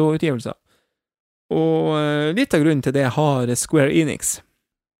Nintendo-utgivelser. Og litt av grunnen til det har Square Enix,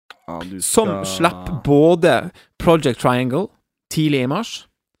 som slapp både Project Triangle tidlig i mars,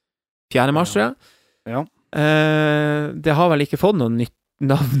 4. mars, tror jeg. Ja. Det har vel ikke fått noe nytt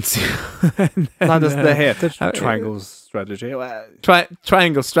navn siden. Nei, det heter Triangle Strategy.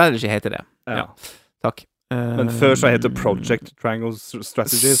 Triangle Strategy heter det. Ja. Takk. Men før så heter Project Triangle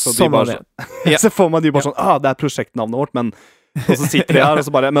Strategy, så de bare så får man de bare sånn, det prosjektnavnet vårt, men og så sitter de her, og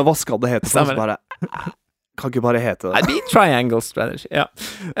så bare, men hva skal det hete? Så bare, kan ikke bare hete det. Det blir Triangle Strategy, ja.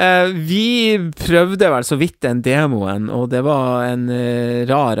 Vi prøvde vel så vidt den demoen, og det var en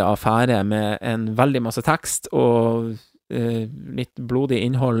rar affære med en veldig masse tekst og litt blodig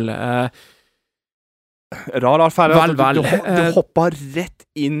innhold. Rar affære. Du hoppet rett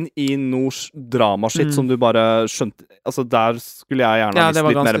inn i Nors dramaskitt som du bare skjønte. Altså, der skulle jeg gjerne ha visst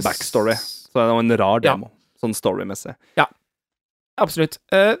litt mer backstory. Så det var en rar demo, sånn storymessig. Ja. Absolutt.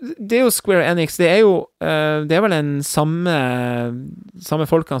 Det jo Square Enix, det vel den samme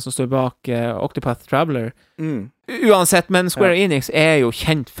folkene som står bak Octopath Traveler. Uansett, men Square Enix jo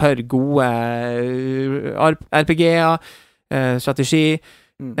kjent for gode RPG-er, strategi.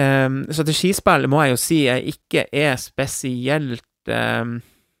 Strategispill må jeg jo si ikke spesielt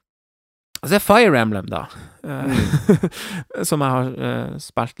altså det Fire Emblem da, som jeg har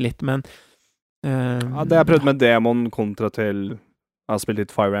spilt litt, men det jeg prøvd med demon kontra til jeg har spilt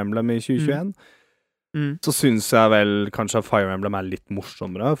litt Fire Emblem i 2021, så synes jeg vel kanskje at Fire Emblem litt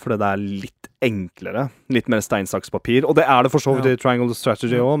morsommere, fordi det litt enklere, litt mer steinsakspapir, og det det for så vidt i Triangle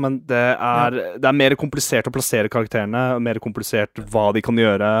Strategy også, men det mer komplisert å plassere karakterene, mer komplisert hva de kan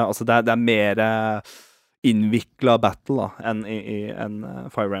gjøre, altså det mer innviklet battle da, enn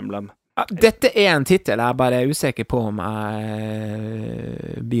Fire Emblem. Dette en titel, jeg bare usikker på om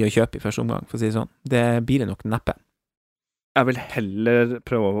jeg blir å kjøpe i første omgang, for å si det sånn. Det blir det nok neppe. Jeg vil heller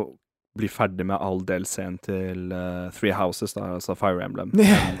prøve å bli ferdig med all DLC-en til Three Houses, da, altså Fire Emblem,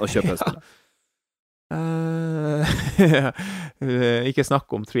 og kjøpe det spillet. Ikke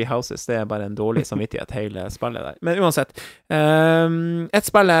snakk om Three Houses, det bare en dårlig samvittighet hele spillet der. Men uansett, et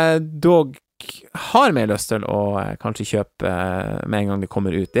spill jeg dog har mer lyst til å kanskje kjøpe med en gang det kommer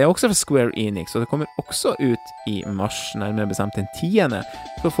ut. Det også fra Square Enix, og det kommer også ut i mars, nærmere bestemt den 10.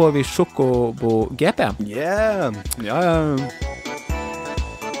 Så får vi Chocobo GP. Ja.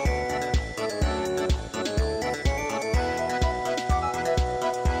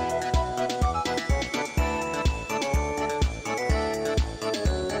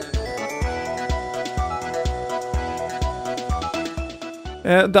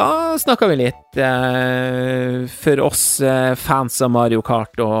 Da snakker vi litt for oss fans av Mario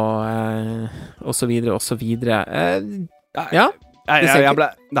Kart og så videre og så videre. Ja.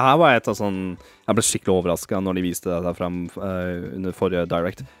 Det her var et av sånn jeg ble skikkelig overrasket når de viste det frem under forrige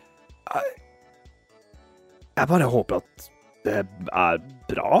Direct. Jeg bare håper at det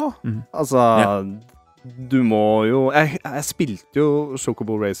bra. Altså du må jo jeg spilte jo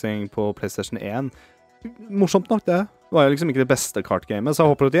Chocobo Racing på PlayStation 1. Morsomt nok det. Det var jo liksom ikke det beste kartgamet, så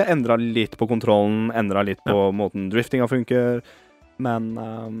jeg håper at de har endret litt på kontrollen, endret litt på måten driftinga funker. Men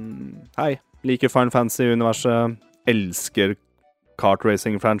hei, liker Final Fantasy-universet, elsker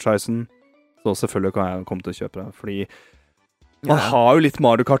kartracing-franchisen, så selvfølgelig kan jeg komme til å kjøpe det, fordi man har jo litt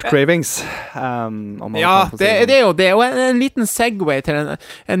Mario Kart-cravings. Ja, det er jo det, og en liten segway til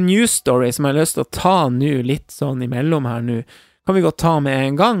en news story som jeg har lyst til å ta nå, litt sånn imellom her nå, kan vi godt ta med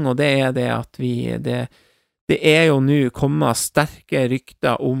en gang, og det er det at det er jo nå kommet sterke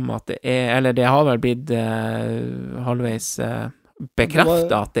rykter om at det er, eller det har vel blitt halvveis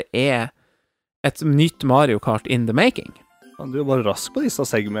bekreftet at det er et nytt Mario Kart in the making. Du er bare rask på disse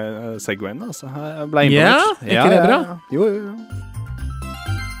segwayene, altså. Jeg ble imponert. Ja, ikke det bra? Jo.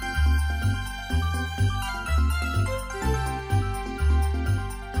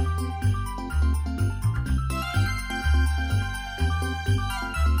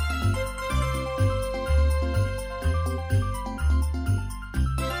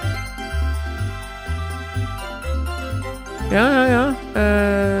 Ja.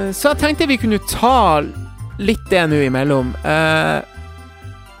 Så jeg tenkte vi kunne ta litt det nå imellom.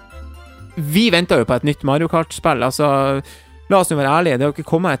 Vi venter jo på et nytt Mario Kart-spill. Altså, la oss nå være ærlige, det har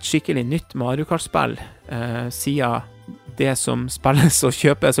ikke kommet et skikkelig nytt Mario Kart-spill siden det som spilles og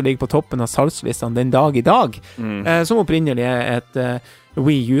kjøpes og ligger på toppen av salgslistene den dag i dag. Som opprinnelig er et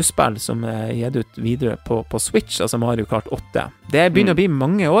Wii U-spill som er gitt ut videre på Switch, altså Mario Kart 8. Det begynner å bli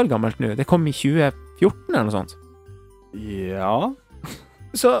mange år gammelt nå. Det kom i 2014 eller noe sånt. Ja.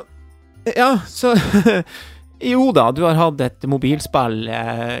 Så jo da, du har hatt et mobilspill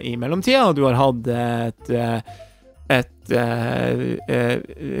i mellomtida, og du har hatt hva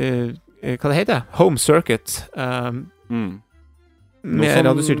det heter? Home Circuit med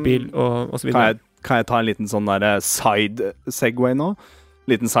radiostyrt bil og så videre. Kan jeg ta en liten sånn der side-segway nå?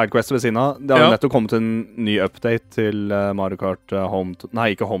 Liten sidequest ved siden av. Det har jo nettopp kommet en ny update til Mario Kart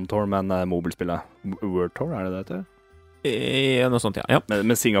ikke Home Tour, men mobilspillet World Tour, er det det heter? Noe sånt, ja.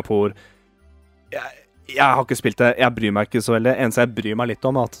 Med Singapore. Jeg har ikke spilt det. Jeg bryr meg ikke så veldig. Eneste jeg bryr meg litt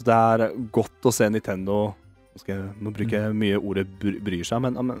om, at det er godt å se Nintendo. Nå bruker jeg mye ordet bryr seg,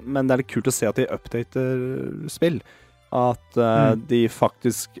 men det er litt kult å se at de updater spill. At de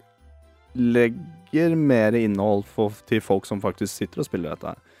faktisk legger mer innhold til folk som faktisk sitter og spiller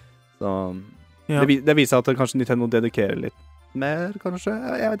dette her. Så det viser at kanskje Nintendo dedikerer litt mer, kanskje.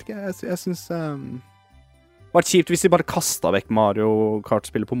 Jeg vet ikke. Jeg synes det var kjipt hvis de bare kastet vekk Mario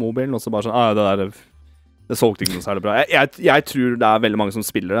Kart-spillet på mobilen, og så bare sånn, det solgte ikke noe særlig bra. Jeg tror det er veldig mange som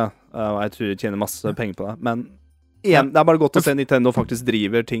spiller det, og jeg tror de tjener masse penger på det. Men igjen, det er bare godt å se Nintendo faktisk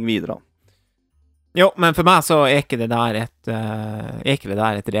driver ting videre. Jo, men for meg så er ikke det der et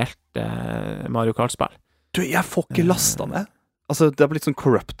reelt Mario Kart-spill. Du, jeg får ikke lastet ned. Altså, det har blitt sånn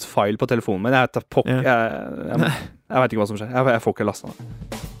corrupt file på telefonen, men jeg vet ikke hva som skjer. Jeg får ikke lastet ned.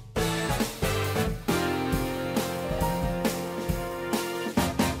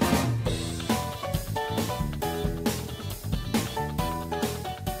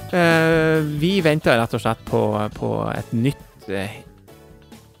 Vi venter rett og slett på et nytt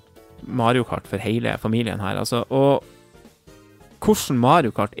Mario Kart for hele familien her, altså. Og hvordan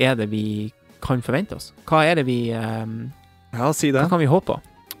Mario Kart er det vi kan forvente oss? Hva er det vi si det. Hva kan vi håpe på?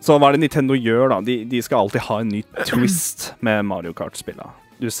 Så hva er det Nintendo gjør da? De skal alltid ha en ny twist med Mario Kart-spillet.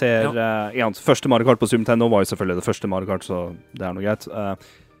 Du ser, første Mario Kart på Super Nintendo var jo selvfølgelig det første Mario Kart, så det er noe greit.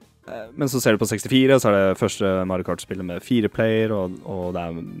 Men så ser du på 64, så er det første Mario Kart-spillet med 4-player, og det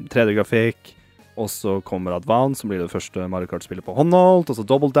er 3D-grafikk. Og så kommer Advance, som blir det første Mario Kart-spillet på håndholdt. Og så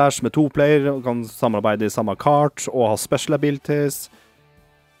Double Dash med 2-player, og kan samarbeide i samme kart, og ha special abilities.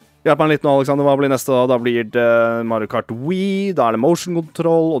 Hjelp meg litt nå, Alexander, hva blir neste da? Da blir det Mario Kart Wii, da er det motion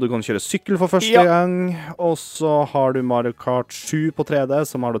control, og du kan kjøre sykkel for første gang. Og så har du Mario Kart 7 på 3D,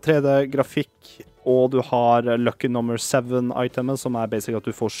 som har 3D-grafikk. Og du har Lucky Number 7-itemet, som er basic at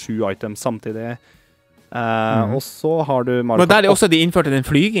du får 7 items samtidig. Og så har du Mario Kart 8. Men der er også de innførte den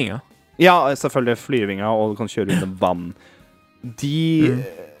flyginga? Ja, selvfølgelig flyginga, og du kan kjøre under vann. De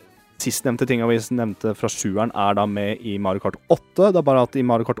sistnevnte tingene vi nevnte fra 7'eren er da med i Mario Kart 8. Det er bare at i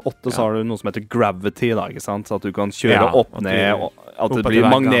Mario Kart 8 så har du noe som heter gravity, da, ikke sant? Så at du kan kjøre opp, ned, og at det blir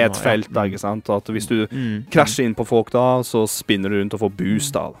magnetfelt, da, ikke sant? Og at hvis du krasjer inn på folk da, så spinner du rundt og får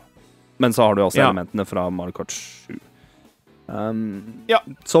boost da. Men så har du også elementene fra Mario Kart 7.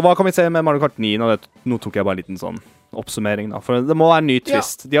 Så hva kan vi se med Mario Kart 9? Nå tok jeg bare en liten sånn oppsummering da, for det må være en ny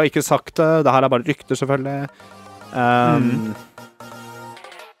twist. De har ikke sagt det, det her er bare rykter selvfølgelig.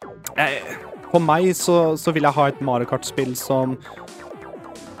 For meg så vil jeg ha et Mario Kart-spill som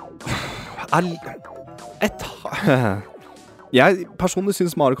Jeg personlig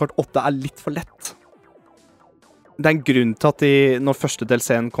synes Mario Kart 8 er litt for lett. Det er en grunn til at når første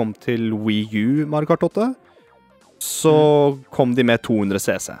DLC-en kom til Wii U Mario Kart 8, så kom de med 200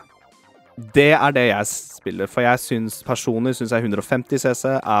 cc. Det er det jeg spiller, for personlig synes jeg 150 cc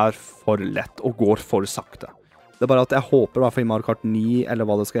er for lett og går for sakte. Det er bare at jeg håper, i hvert fall i Mario Kart 9, eller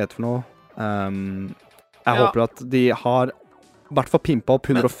hva det skal hete for noe, jeg håper at de har i hvert fall pimpet opp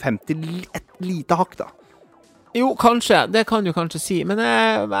 150 et lite hakk da. Jo, kanskje. Det kan du kanskje si. Men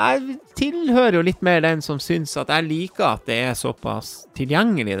jeg tilhører jo litt mer den som synes at jeg liker at det er såpass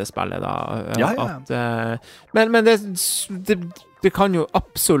tilgjengelig det spillet da. Ja. At, men det kan jo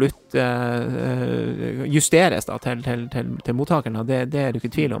absolutt justeres da til mottakerne. Det er det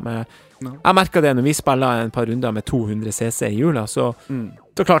ikke tvil om. Jeg merket det når vi spiller en par runder med 200 cc i jula, så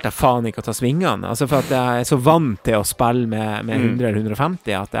klarte jeg faen ikke å ta svingene. Altså for at jeg er så vant til å spille med 100 eller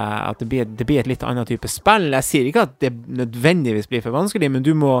 150 at det blir et litt annet type spill. Jeg sier ikke at det nødvendigvis blir for vanskelig, men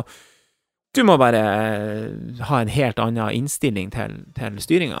du må bare ha en helt annen innstilling til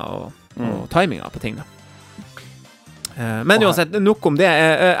styringen og timingen på ting da. Men uansett, nok om det.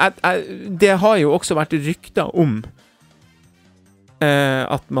 Det har jo også vært rykter om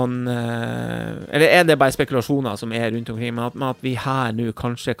at man eller er det bare spekulasjoner som er rundt omkring, men at vi her nå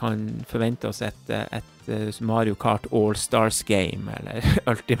kanskje kan forvente oss et Mario Kart All-Stars game eller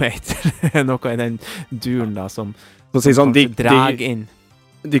Ultimate eller noe i den duren da som sånn, drar inn.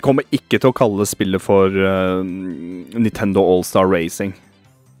 De kommer ikke til å kalle spillet for Nintendo All-Star Racing,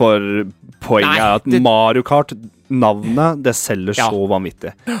 for poenget er at Mario Kart navnet, det selger så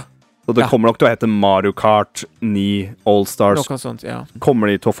vanvittig. Så det kommer nok til å hete Mario Kart 9 All-Stars. Noe sånt, ja. Kommer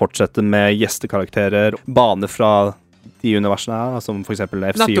de til å fortsette med gjestekarakterer, baner fra de universene her, som for eksempel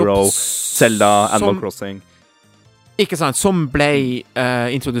F-Zero, Zelda, Animal Crossing. Ikke sant, som ble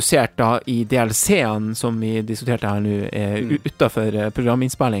introdusert da i DLC-ene som vi diskuterte her nå utenfor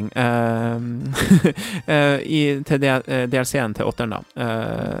programinnspilling til DLC-en til 8 da.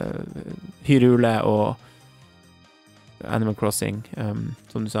 Hyrule og Animal Crossing,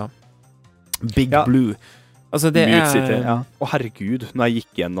 som du sa. Big Blue. Altså det City, Og herregud, når jeg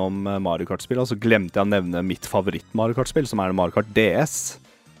gikk gjennom Mario Kart-spill, så glemte jeg å nevne mitt favoritt-Mario Kart-spill, som er Mario Kart DS.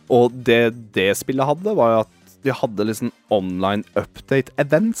 Og det spillet hadde, var jo at de hadde liksom online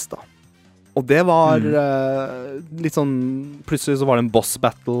update-events, da. Og det var litt sånn... Plutselig så var det en boss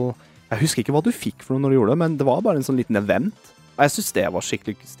battle. Jeg husker ikke hva du fikk for noe når du gjorde det, men det var bare en sånn liten event. Og jeg synes det var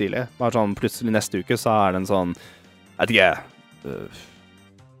skikkelig stilig. Bare sånn, plutselig neste uke så er det en sånn... Jeg vet ikke...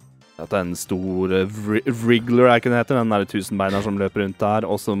 at det er en stor Wriggler, er ikke det heter, den der 1000-beiner som løper rundt der,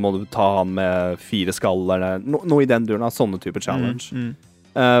 og så må du ta han med 4 skaller, noe i den duren, sånne typer challenge.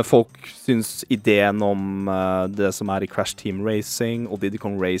 Folk synes ideen om det som er i Crash Team Racing og Diddy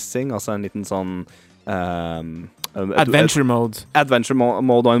Kong Racing, altså en liten sånn Adventure mode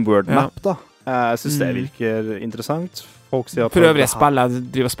og en word map da. Jeg synes det virker interessant. Folk sier at for øvrig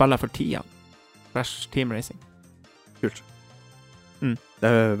driver og spiller for tida. Crash Team Racing. Kult. Det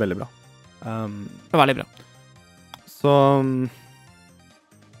er veldig bra. Det er veldig bra. Så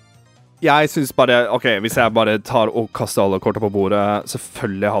jeg synes bare, hvis jeg bare tar og kaster alle korta på bordet,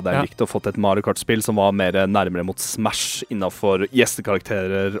 selvfølgelig hadde jeg likt å fått et Mario Kart-spill som var mer nærmere mot Smash innenfor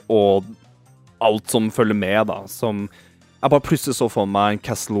gjestekarakterer og alt som følger med da, som jeg bare plutselig så for meg en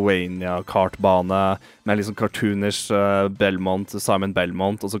Castlevania-kartbane med liksom cartoonish Simon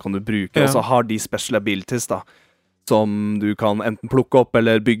Belmont, og så kan du bruke, og så har de special abilities da, som du kan enten plukke opp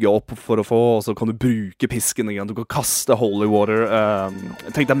eller bygge opp for å få, og så kan du bruke pisken, du kan kaste holy water.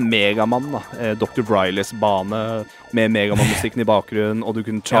 Jeg tenkte Megaman da, Dr. Brileys bane med Megaman-musikken i bakgrunnen, og du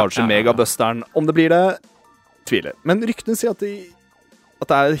kunne charge Megabusteren. Om det blir det, tviler. Men ryktene sier at det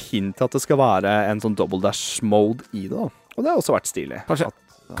er et hint til at det skal være en sånn double dash mode i det da. Og det har også vært stilig.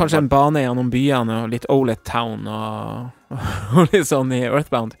 Kanskje en bane gjennom byene, og litt Owlet Town, og litt sånn i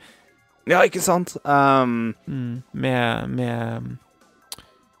Earthbound. Ja, ikke sant? Med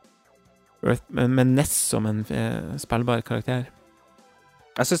Ness som en spillbar karakter.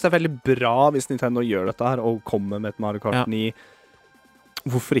 Jeg synes det er veldig bra hvis Nintendo gjør dette her, og kommer med et Mario Kart 9.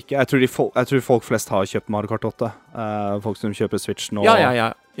 Hvorfor ikke? Jeg tror folk flest har kjøpt Mario Kart 8. Folk som kjøper Switch nå.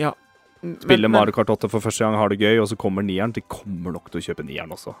 Ja. Spiller Mario Kart 8 for første gang, har det gøy, og så kommer 9'eren. De kommer nok til å kjøpe 9'eren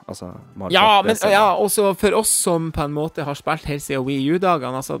også. Altså, også for oss som på en måte har spilt helt siden Wii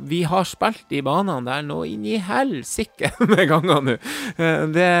U-dagene, altså, vi har spilt de banene der nå inn i helsike med ganger nå.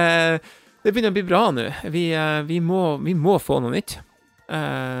 Det begynner å bli bra nå. Vi må få noe nytt.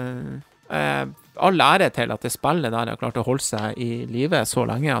 All ære til at det spillet der har klart å holde seg i live så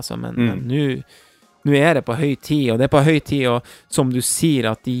lenge, altså, men nå er det på høy tid, og det er på høy tid, og som du sier,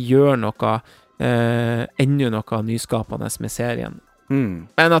 at de gjør noe enda noe nyskapende med serien.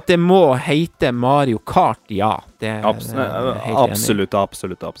 Men at det må hete Mario Kart, ja, det absolutt.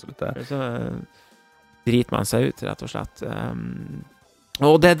 Så driter man seg ut, rett og slett.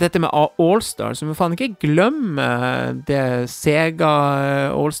 Og dette med All-Stars, så må faen ikke glemme det Sega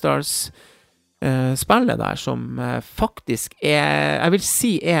All-Stars spillet der, som faktisk jeg vil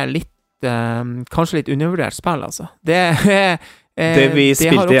si litt kanskje litt undervurdert spill, altså. Det vi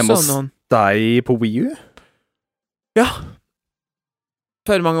spilte hjemme hos deg på Wii U? Ja.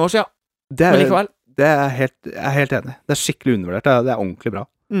 For mange år siden. Men likevel. Jeg er helt enig. Det skikkelig undervurdert. Det ordentlig bra.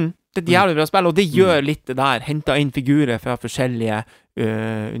 Det et jævlig bra spill, og det gjør litt det der. Hentet inn figurer fra forskjellige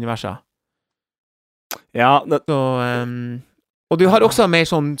universer. Ja. Så, og du har også mer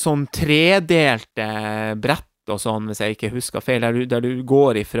sånn tredelte brett og sånn, hvis jeg ikke husker feil, der du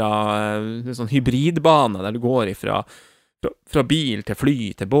går ifra sånn hybridbane, der du går ifra bil til fly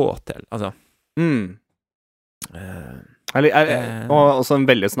til båt til, altså. Og også en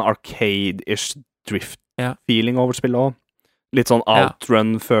veldig sånn arcade-ish drift-feeling over spillet også. Litt sånn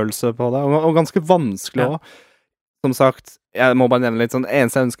outrun-følelse på det, og ganske vanskelig også. Som sagt, jeg må bare nevne litt sånn,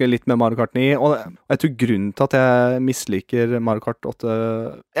 eneste jeg ønsker litt med Mario Kart 9, og jeg tror grunnen til at jeg misliker Mario Kart 8,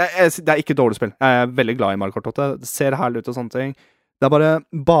 det ikke dårlig spill, jeg veldig glad i Mario Kart 8, det ser herlig ut og sånne ting, det bare,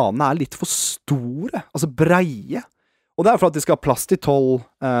 banene litt for store, altså breie, og det for at de skal ha plass til 12,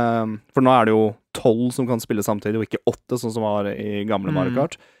 for nå det jo 12 som kan spille samtidig, og ikke 8 sånn som var i gamle Mario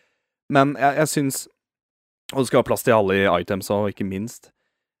Kart, men jeg synes, og det skal ha plass til alle i items også, ikke minst,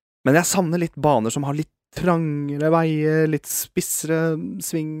 men jeg savner litt baner som har litt trangere veier, litt spissere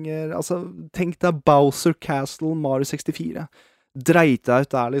svinger, altså, tenk deg Bowser Castle, Mario 64. Dreit deg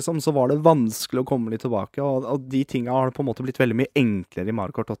ut der, liksom, så var det vanskelig å komme litt tilbake, og de tingene har på en måte blitt veldig mye enklere i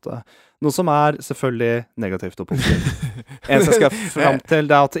Mario Kart 8. Noe som selvfølgelig negativt og positivt. Eneste jeg skal frem til,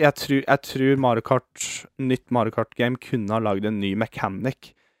 det at jeg tror nytt Mario Kart-game kunne ha laget en ny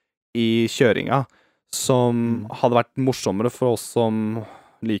mechanic i kjøringa, som hadde vært morsommere for oss som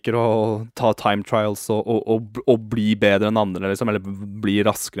liker å ta time trials og bli bedre enn andre, liksom, eller bli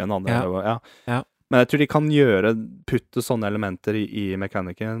raskere enn andre. Ja. Men jeg tror de kan putte sånne elementer i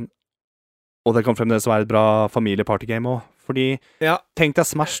mekanikken, og det kan fremdeles være et bra familiepartygame også. Fordi, tenk deg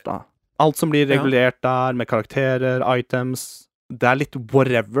Smash da. Alt som blir regulert der, med karakterer, items, det litt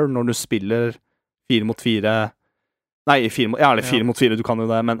whatever når du spiller 4 mot 4. Nei, 4 mot 4, du kan jo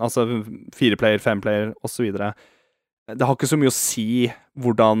det, men altså 4 player, 5 player, og så videre. Det har ikke så mye å si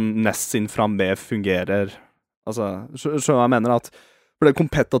hvordan Nest sin framved fungerer. Altså, så jeg mener at for det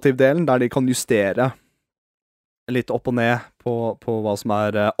kompetitive delen, der de kan justere litt opp og ned på hva som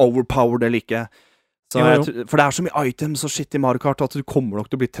overpowered eller ikke. Så for det så mye items og shit i Mario Kart at du kommer nok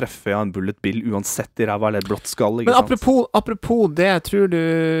til å bli treffet av en bullet bill uansett i ræva eller blått skall, ikke sant? Men apropos det, tror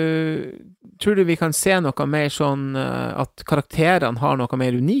du vi kan se noe mer sånn at karakterene har noe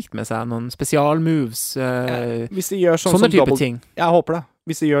mer unikt med seg, noen spesialmoves, hvis de gjør sånn sånne som type ting? Jeg håper det.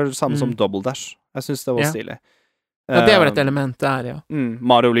 Hvis de gjør samme som Double Dash. Jeg synes det var stilig. Ja, det var et element der, ja.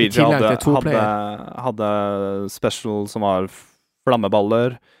 Mario Luigi hadde special som var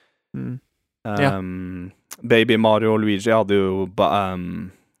flammeballer. Baby Mario og Luigi hadde jo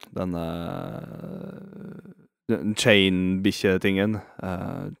denne chain-bikkje-tingen.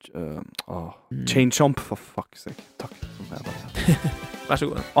 Chain Chomp, for fuck's sake. Takk. Vær så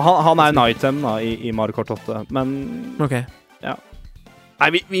god. Og han en item da, i Mario Kart 8, men ja. Nei,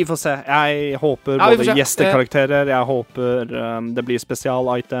 vi får se. Jeg håper både gjestekarakterer, jeg håper det blir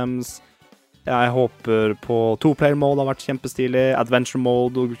spesial-items, jeg håper på 2-player-mode har vært kjempestilig,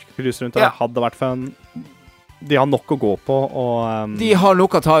 adventure-mode og cruise rundt der hadde vært fun. De har nok å gå på, og de har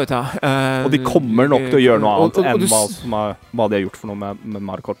nok å ta ut av. Og de kommer nok til å gjøre noe annet enn hva de har gjort for noe med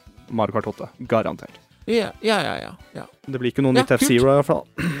Mario Kart 8. Garantert. Ja. Det blir ikke noe nytt F-Zero i hvert fall.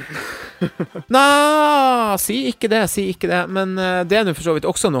 Nei, si ikke det. Men det nå for så vidt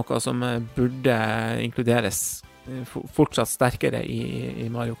også noe som burde inkluderes fortsatt sterkere i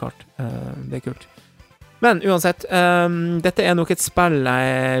Mario Kart. Det kult. Men uansett, dette nok et spill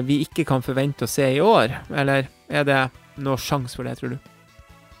vi ikke kan forvente å se i år, eller det noe sjans for det, tror du?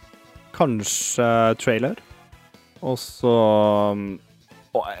 Kanskje trailer, og så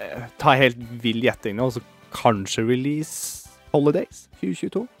ta helt vill gjetting nå, og så kanskje release Holidays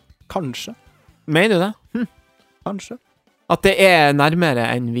 2022. Kanskje. Mener du det? Kanskje. At det nærmere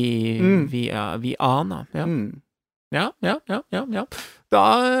enn vi aner, ja. Ja. Da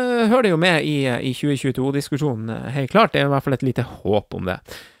hører det jo med i 2022-diskusjonen, helt klart. Det i hvert fall et lite håp om det.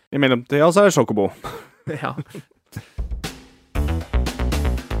 I mellomtida så det Chocobo. Ja.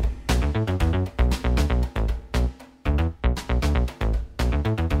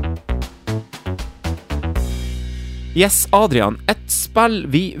 Yes, Adrian, et spill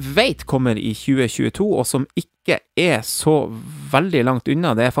vi vet kommer i 2022, og som ikke så veldig langt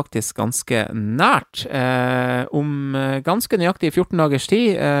unna, det faktisk ganske nært. Om ganske nøyaktig 14 dagers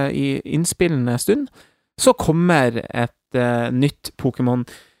tid, i innspillende stund, så kommer et nytt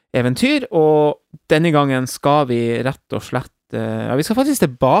Pokémon-eventyr, og denne gangen skal vi rett og slett vi skal faktisk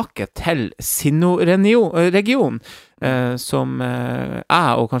tilbake til Sinnoh-regionen, som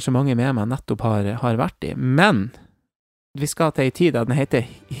jeg og kanskje mange med meg nettopp har vært i, men vi skal til en tid da den heter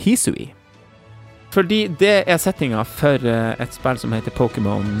Hisui. Fordi det settinga for et spill som heter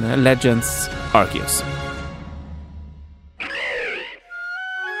Pokémon Legends Arceus.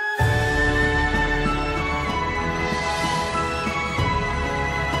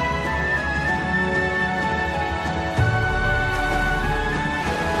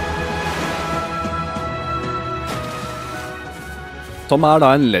 Som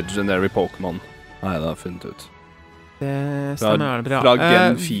da en legendary Pokémon, har jeg da funnet ut. Det stemmer bra. Fra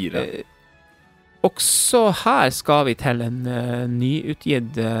Gen 4. Også her skal vi til en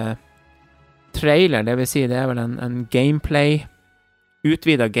nyutgitt trailer, det vil si det vel en gameplay,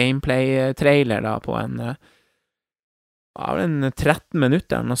 utvidet gameplay-trailer da, på en 13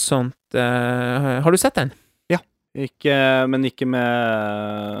 minutter, noe sånt. Har du sett den? Men ikke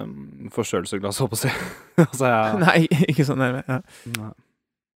med forstørrelsesglass, håper jeg. Altså, Nei, ikke sånn. Ja.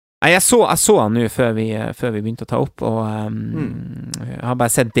 Nei, jeg så han nå før vi begynte å ta opp, og jeg har bare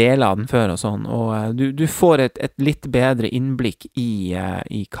sett deler av den før og sånn, og du får et litt bedre innblikk i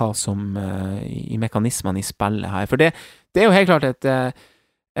hva som i mekanismene i spillet her, for det er jo helt klart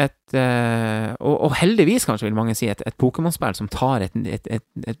og heldigvis kanskje vil mange si et Pokémon-spill som tar et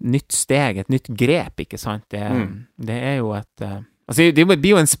nytt steg, et nytt grep, ikke sant? Det er jo altså det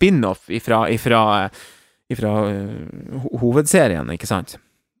blir jo en spin-off ifra hovedserien, ikke sant?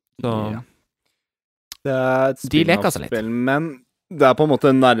 Så det et de leker seg litt. Men det på en måte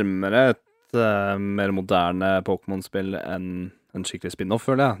nærmere et mer moderne Pokémon-spill enn en skikkelig spin-off,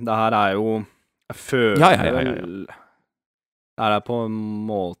 føler jeg. Det her jo jeg føler ja. Det på en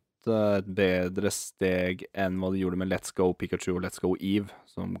måte et bedre steg enn hva de gjorde med Let's Go Pikachu og Let's Go Eve,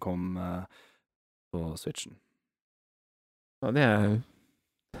 som kom på Switchen. Ja, det jeg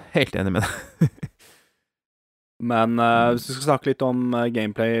helt enig med deg. Men hvis vi skal snakke litt om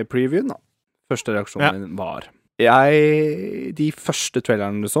gameplay-previewen da. Første reaksjonen min var de første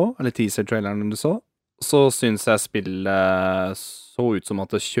trailerne du så, eller teaser-trailerne du så synes jeg spillet så ut som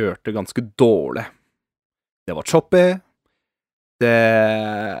at det kjørte ganske dårlig. Det var choppy.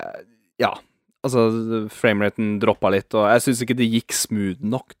 Altså frameraten droppet litt, og jeg synes ikke det gikk smooth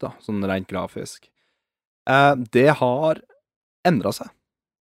nok da, sånn rent grafisk. Det har endret seg.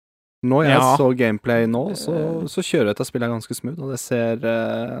 Når jeg så gameplay nå, så kjører dette spillet ganske smooth, og det ser, det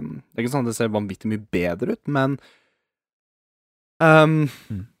ikke sånn at det ser vanvittig mye bedre ut, men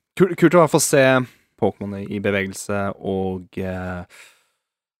kult å i hvert fall se Pokémon i bevegelse, og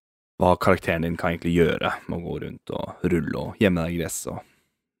hva karakteren din kan egentlig gjøre med å gå rundt og rulle og gjemme deg i gress og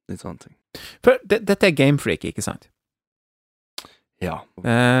litt sånne ting. For dette Game Freak, ikke sant? Ja.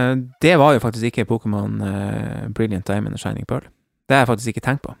 Det var jo faktisk ikke Pokémon Brilliant Diamond og Shining Pearl. Det har jeg faktisk ikke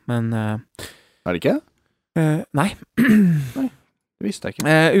tenkt på, men det ikke? Nei. Nei, det visste jeg ikke.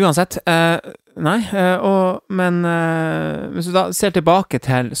 Uansett, nei, men hvis du da ser tilbake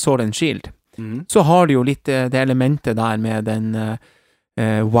til Sword and Shield, så har du jo litt det elementet der med den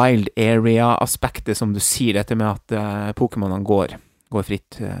wild area-aspektet, som du sier, dette med at Pokémonene går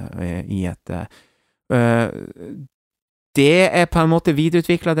fritt i et det på en måte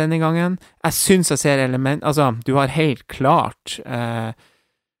videreutviklet denne gangen. Jeg synes jeg ser element, altså du har helt klart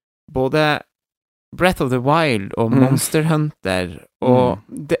både Breath of the Wild og Monster Hunter og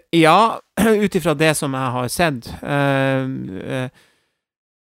utifra det som jeg har sett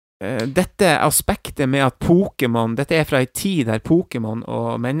dette aspektet med at Pokémon, dette fra en tid der Pokémon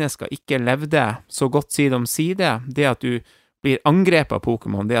og mennesker ikke levde så godt side om side, det at du blir angrepet av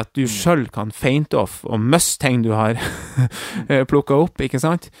Pokémon, det at du selv kan feint off og møste ting du har plukket opp, ikke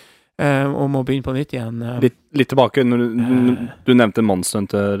sant? Og må begynne på nytt igjen. Litt tilbake, når du nevnte Monster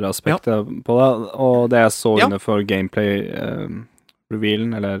Hunter-aspektet på det, og det jeg så innenfor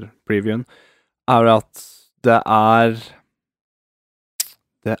gameplay-revealen, eller previewen, at det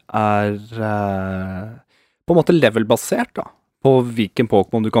på en måte level-basert da, på hvilken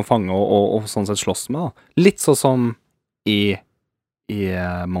Pokémon du kan fange og sånn sett slåss med da. Litt sånn som i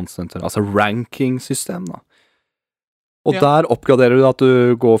Monster Hunter, altså ranking-system da. Og der oppgraderer du at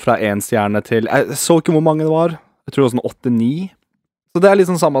du går fra 1 stjerne til, jeg så ikke hvor mange det var, jeg tror det var sånn 8-9. Så det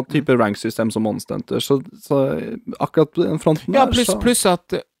liksom samme type rank-system som Monster Hunter, så akkurat på den fronten der, pluss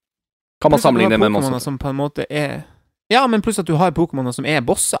at kan man sammenligne det med Monster Hunter. Som på en måte Ja, men pluss at du har Pokémoner som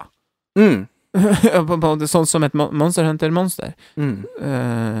bosser. Sånn som et Monster Hunter-monster.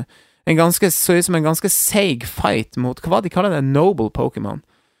 Så ut som en ganske seig fight mot, hva de kaller det, Noble Pokémon.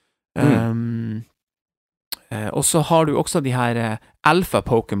 Og så har du også de her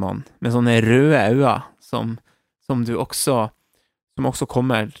alfa-Pokémon med sånne røde øyne som du også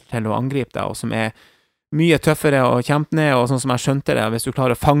kommer til å angripe deg, og som mye tøffere å kjempe ned, og sånn som jeg skjønte det, hvis du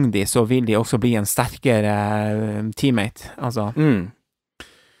klarer å fange de, så vil de også bli en sterkere teammate, altså.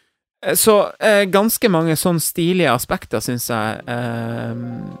 Så ganske mange sånne stilige aspekter, synes jeg.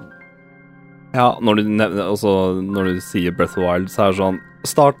 Ja, når du sier Breath of the Wild, så det sånn,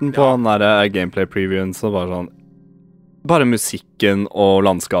 starten på den der gameplay-previewen, så bare musikken og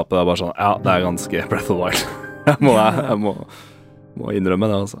landskapet, det bare sånn, ja, det ganske Breath of the Wild. Jeg må innrømme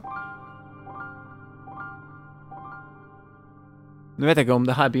det, altså. Nå vet jeg ikke om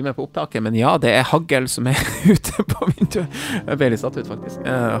det her blir med på opptaket, men ja, det hagl som ute på vinduet. Jeg ble litt satt ut, faktisk.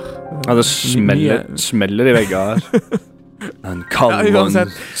 Ja, det smeller i vegget her. En kald og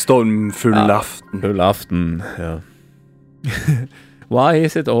stormfull aften. Full aften, ja. Why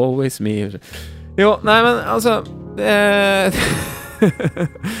is it always me? Jo, nei, men altså...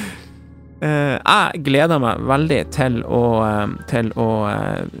 jeg gleder meg veldig til å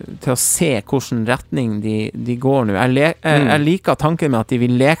se hvilken retning de går nå. Jeg liker tanken med at de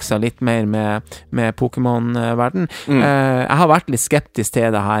vil leke seg litt mer med Pokémon-verden. Jeg har vært litt skeptisk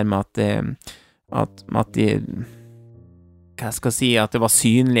til det her med at de hva skal jeg si, at det var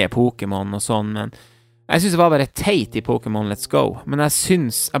synlige Pokémon og sånn, men jeg synes det var bare teit i Pokémon Let's Go, men jeg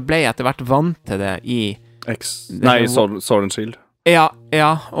ble etter hvert vant til det i Sword and Shield. Ja,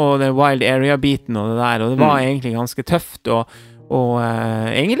 og det Wild Area-biten og det der, og det var egentlig ganske tøft, og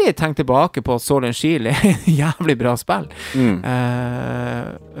egentlig tenk tilbake på Sword and Shield, jævlig bra spill.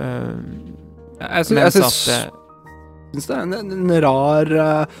 Jeg synes det en rar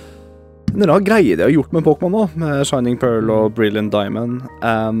greie de har gjort med Pokémon nå, med Shining Pearl og Brilliant Diamond.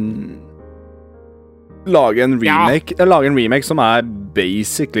 Lage en remake som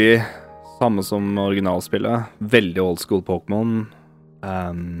basically samme som originalspillet. Veldig old school Pokémon.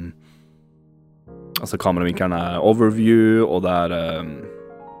 Altså kameravinkelen overview, og det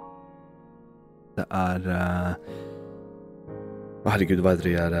herregud, hva heter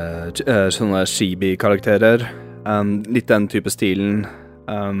de her sånne chibi-karakterer. Litt den type stilen.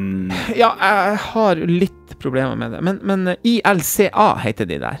 Ja, jeg har litt problemer med det, men ILCA heter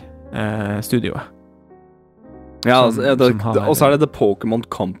de der studioet. Ja, og så det The Pokémon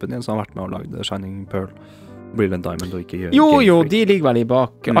Company som har vært med og lagd Shining Pearl, Brilliant Diamond og ikke Jo, de ligger vel i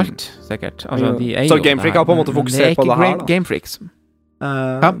bak alt, sikkert. Altså, så Game Freak har på en måte fokusert på det her, da. Game Freaks.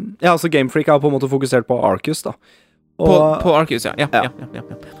 Ja, så Game Freak har på en måte fokusert på Arceus, da. På Arceus, ja.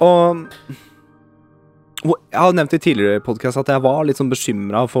 Og jeg har nevnt i tidligere podcast at jeg var litt sånn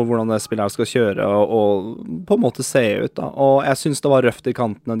bekymret for hvordan det spillet her skal kjøre og på en måte se ut, da. Og jeg synes det var røft i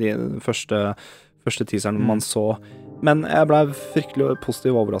kantene de første teaseren man så, men jeg ble fryktelig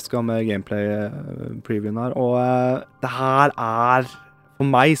positivt overrasket med gameplay-previewen her, og det her for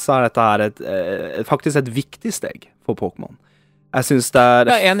meg så dette her faktisk et viktig steg for Pokémon. Jeg synes det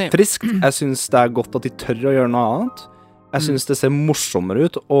friskt, jeg synes det godt at de tør å gjøre noe annet, jeg synes det ser morsommere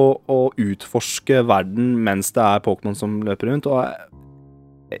ut å utforske verden mens det Pokémon som løper rundt, og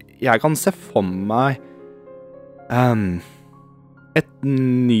jeg kan se for meg et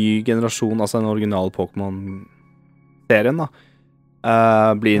ny generasjon, altså en original Pokémon-serien, da,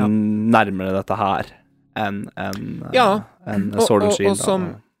 blir nærmere dette her enn Sword and Shield.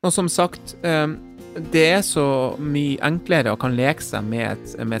 Og som sagt, det så mye enklere å kan leke seg med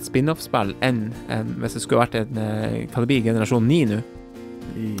et spin-off-spill enn hvis det skulle vært hva det blir, generasjon 9 nå.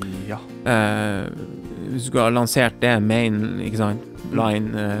 Ja. Hvis du skulle ha lansert det main, ikke sant,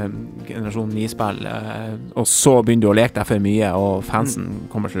 line generasjon 9-spill, og så begynner du å leke deg for mye, og fansen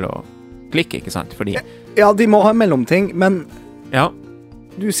kommer til å klikke, ikke sant, fordi... Ja, de må ha en mellomting, men... Ja.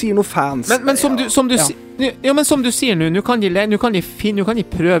 Du sier noe fans... Men som du sier nå kan de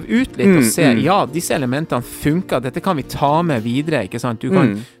prøve ut litt og se, ja, disse elementene funker, dette kan vi ta med videre, ikke sant?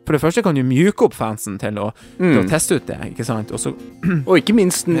 For det første kan du mjuke opp fansen til å teste ut det, ikke sant? Og ikke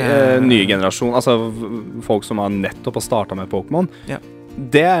minst nye generasjon, altså folk som har nettopp startet med Pokémon. Ja.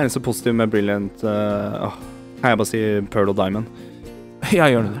 Det en så positivt med Brilliant, kan jeg bare si Pearl og Diamond? Ja,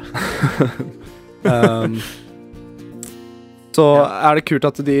 gjør det. Så det kult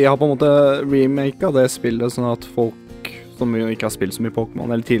at de har på en måte remaket det spillet, sånn at folk som ikke har spilt så mye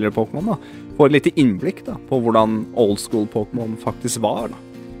Pokémon, eller tidligere Pokémon, da, får et lite innblikk da, på hvordan old school Pokémon faktisk var, da.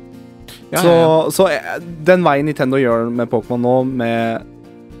 Så den veien Nintendo gjør med Pokémon nå, med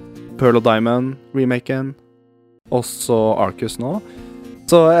Pearl og Diamond remaken, også Arceus nå.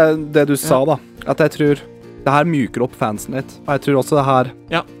 Så det du sa da, at jeg tror det her myker opp fansen litt. Og jeg tror også det her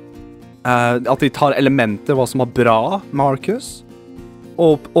at de tar elementer hva som er bra med Arceus,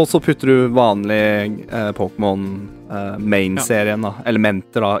 og så putter du vanlig Pokémon main-serien da,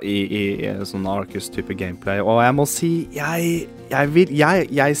 elementer da i sånn Arceus-type gameplay. Og jeg må si, jeg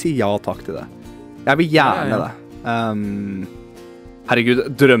sier ja takk til det. Jeg vil gjerne det. Herregud,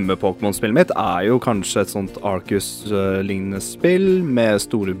 drømme-Pokémon-spillet mitt jo kanskje et sånt Arceus-lignende spill med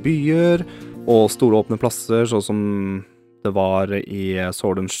store byer og store åpne plasser, sånn som det var i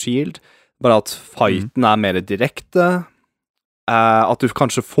Sword and Shield. Bare at fighten mer direkte. At du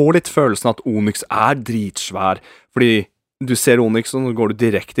kanskje får litt følelsen at Onyx dritsvær, fordi du ser Onyx og så går du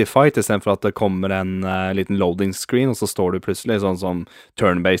direkte i fight, i stedet for at det kommer en liten loading screen, og så står du plutselig sånn som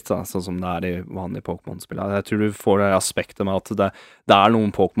turn-based, sånn som det i vanlige Pokémon-spill. Jeg tror du får det aspektet med at det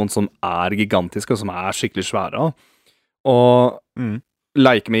noen Pokémon som gigantiske, og som skikkelig svære. Og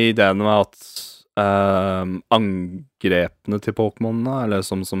leker med ideen med at angrepene til Pokémon, eller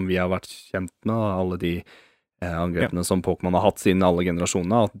som vi har vært kjent med, alle de angrepene som Pokémon har hatt siden alle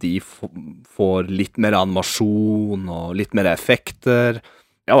generasjonene, at de får litt mer animasjon og litt mer effekter.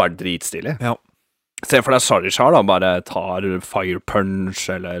 Det har vært dritstilig. Ja. Se for deg Charizard da, bare tar Fire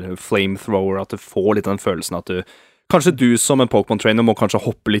Punch eller Flamethrower, at du får litt den følelsen at kanskje du som en Pokémon-trainer må kanskje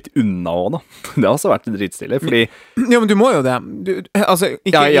hoppe litt unna også da. Det har også vært dritstilig, fordi... Ja, men du må jo det. Altså,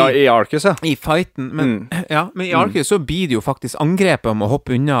 ikke i Arceus, I fighten, men i Arceus så blir det jo faktisk angrepet om å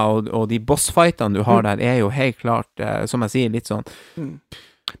hoppe unna, og de bossfightene du har der jo helt klart, som jeg sier, litt sånn...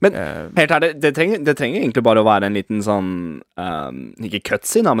 Men helt ærlig, det trenger egentlig bare å være en liten sånn ikke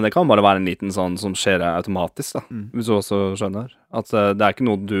cutscene, men det kan bare være en liten sånn som skjer automatisk da, hvis du også skjønner at det ikke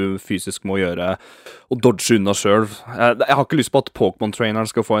noe du fysisk må gjøre og dodge unna selv. Jeg har ikke lyst på at Pokémon-traineren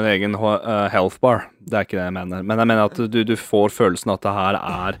skal få en egen health bar, det ikke det jeg mener, men jeg mener at du får følelsen at det her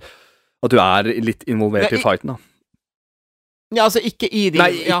at du litt involvert i fighten da. Ja, altså ikke i de...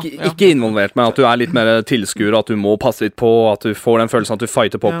 Nei, ikke involvert, men at du litt mer tilskuer, at du må passe litt på, at du får den følelsen at du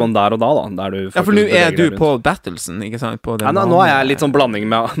fighter Pokémon der og da, der du... Ja, for nå du på Battlesen, ikke sant? På ja, nå jeg litt sånn blanding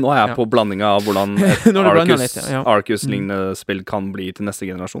med... Nå jeg på blanding av hvordan et Arceus-lignende spill kan bli til neste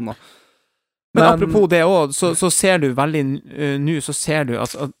generasjon, da. Men apropos det også, så ser du veldig... Nå så ser du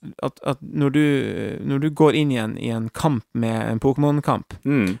at når du går inn i en kamp med en Pokémon-kamp,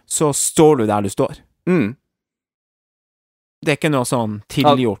 så står du der du står. Det ikke noe sånn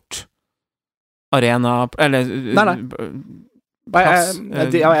tilgjort arena, eller plass.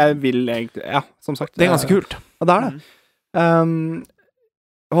 Jeg vil egentlig, som sagt. Det ganske kult. Ja, det det.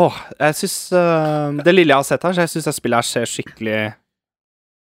 Jeg synes, det lille jeg har sett her, så jeg synes det spillet her ser skikkelig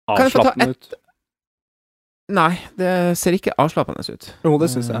avslappende ut. Nei, det ser ikke avslappende ut. Jo,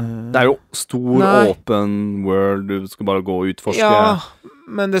 det synes jeg. Det jo stor, open world, du skal bare gå og utforske. Ja,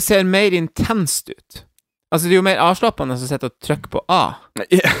 men det ser mer intenst ut. Altså, det jo mer avslappende å sette og trykke på A.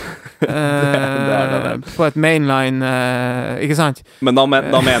 På et mainline, ikke sant? Men da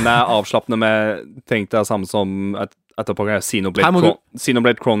mener jeg avslappende med, tenkte jeg samme som etterpå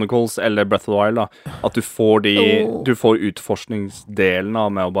Xenoblade Chronicles eller Breath of the Wild, da. At du får du får utforskningsdelen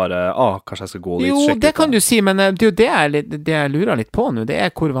av med å bare, kanskje jeg skal gå litt, sjekke. Jo, det kan du si, men det jo det jeg lurer litt på nå, det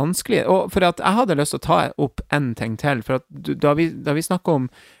hvor vanskelig, og for at jeg hadde lyst til å ta opp en ting til, for at da vi snakker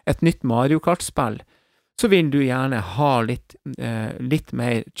om et nytt Mario Kart-spill, så vil du gjerne ha litt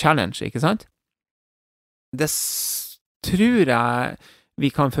mer challenge, ikke sant? Det tror jeg vi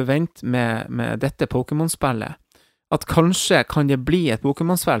kan forvente med dette Pokémon-spillet, at kanskje kan det bli et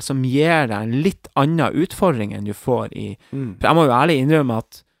Pokémon-spill som gir deg en litt annen utfordring enn du får i... For jeg må jo ærlig innrømme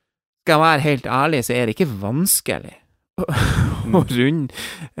at, skal jeg være helt ærlig, så det ikke vanskelig å runde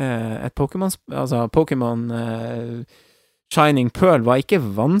et Pokémon... Altså, Pokémon Shining Pearl var ikke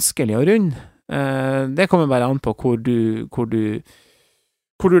vanskelig å runde. Det kommer bare an på hvor du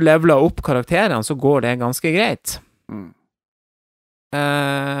leveler opp karakterene, så går det ganske greit.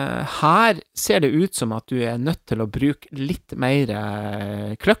 Her ser det ut som at du nødt til å bruke litt mer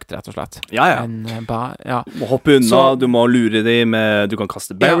kløkt, rett og slett. Ja. Du må hoppe unna, du må lure dem med, du kan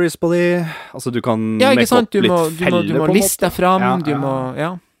kaste berries på dem, altså du kan make opp litt feller du må liste deg fram, du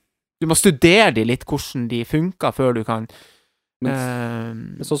må studere dem litt, hvordan de funker før du kan...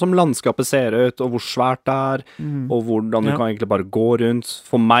 sånn som landskapet ser ut, og hvor svært det og hvordan du kan egentlig bare gå rundt.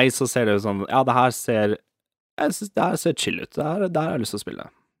 For meg så ser det sånn, jeg synes det her ser chill ut, det her har jeg lyst til å spille.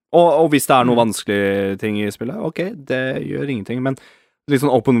 Og hvis det noen vanskelige ting i spillet, ok, det gjør ingenting, men litt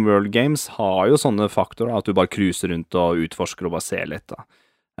sånn open world games har jo sånne faktorer, at du bare cruiser rundt og utforsker og bare ser litt da.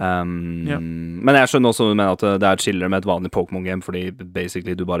 Men jeg skjønner også at det chillere med et vanlig Pokémon-game, fordi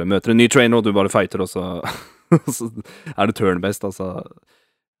basically du bare møter en ny trainer, og du bare fighter, og så Så det turn-based, altså.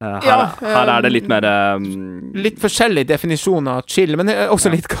 Her det litt mer litt forskjellig definisjon av chill, men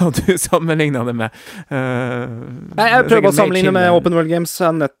også litt hva du sammenligner det med. Jeg prøver å sammenligne med Open World Games.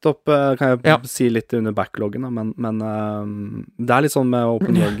 Nettopp kan jeg si litt under backloggen, men det litt sånn med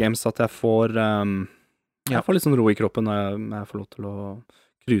Open World Games at jeg får litt sånn ro i kroppen når jeg får lov til å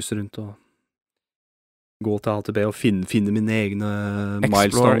cruise rundt og gå til A til B og finne mine egne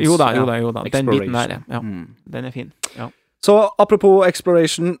milestones. Jo da. Den biten der, ja. Den fin, ja. Så, apropos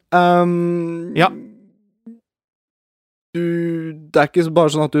exploration, det ikke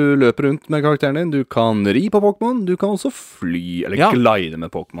bare sånn at du løper rundt med karakteren din, du kan ri på Pokémon, du kan også fly, eller glide med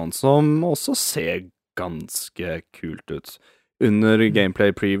Pokémon, som også ser ganske kult ut. Under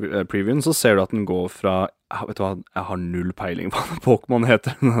gameplay-previewen så ser du at den går fra, vet du hva, jeg har null peiling hva Pokémon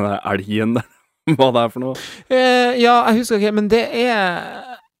heter, den der elgen der, hva det for noe. Jeg husker ikke, men det er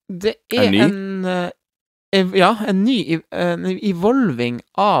en ny evolving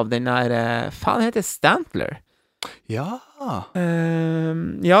av den der faen heter Stantler. Ja,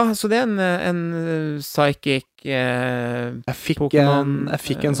 så det en psychic jeg fikk en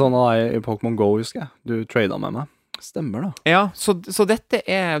sånn av deg i Pokémon Go, husker jeg. Du tradet med meg. Stemmer da. Ja, så dette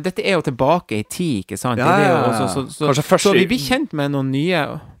er jo tilbake i tid, ikke sant? Så vi blir kjent med noen nye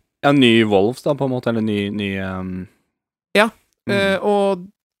ny Wolves da, på en måte, eller ny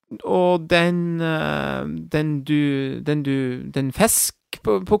og den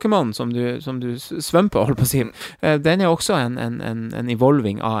fisk-Pokémon som du svømmer på, holdt på å si, den også en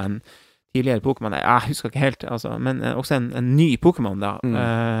evolving av en tidligere Pokémon. Jeg husker ikke helt, altså, men også en ny Pokémon da.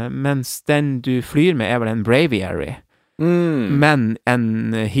 Mens den du flyr med vel en Braviary, men en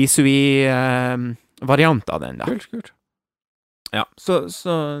Hisui-variant av den da. Kult. Ja, så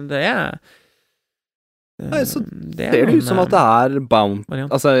det så ser det ut som at det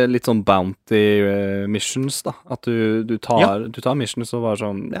altså litt sånn bounty missions da, at du tar missions og bare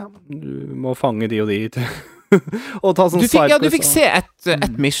sånn, du må fange de og de til og ta sånn side du fikk se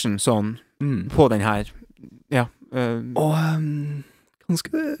et mission sånn på den her og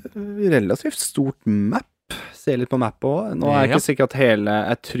ganske relativt stort map, se litt på mappet også. Nå jeg ikke sikker at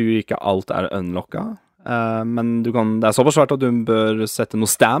jeg tror ikke alt unlocket, men det såpass svært at du bør sette noen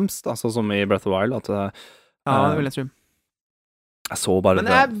stamps, altså som i Breath of the Wild, at det vil jeg tro. Jeg så bare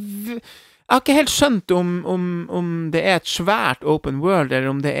men jeg har ikke helt skjønt om det et svært open world, eller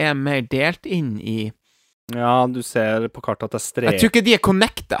om det mer delt inn i du ser på kartet at det streker. Jeg tror ikke de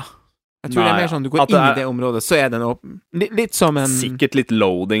connecta. Jeg tror det mer sånn, du går inn i det området, så den åpen. Litt som en sikkert litt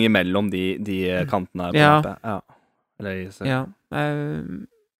loading imellom de kantene her på mappet.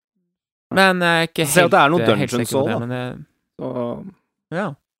 Men jeg ikke helt se at det noen dungeons også,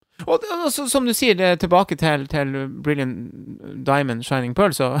 da. Og som du sier, tilbake til Brilliant Diamond Shining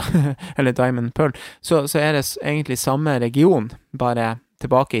Pearl, eller Diamond Pearl, så det egentlig samme region, bare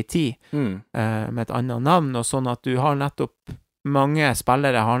tilbake i tid, med et annet navn, og sånn at du har nettopp mange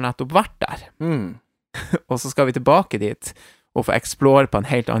spillere har nettopp vært der. Og så skal vi tilbake dit og få explore på en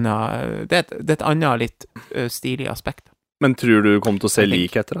helt annen det er et annet litt stilig aspekt. Men tror du kommer til å se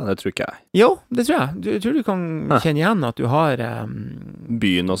likheter da? Det tror ikke jeg. Jo, det tror jeg. Jeg tror du kan kjenne igjen at du har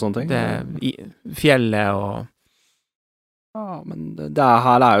byen og sånne ting. Fjellet og men det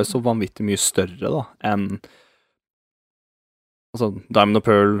her jo så vanvittig mye større da enn altså Diamond og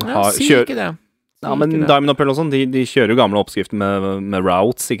Pearl sier ikke det. Men Diamond og Pearl og sånn, de kjører jo gamle oppskrifter med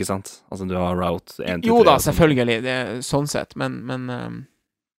routes, ikke sant? Altså du har route 1 til 3. Jo da, selvfølgelig, det sånn sett, men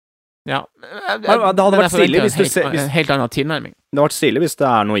det hadde vært stilig hvis du ser helt annen tilnærming. Det hadde vært stilig hvis det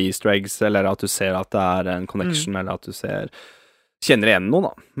noen easter eggs, eller at du ser at det en connection, eller at du kjenner igjen noen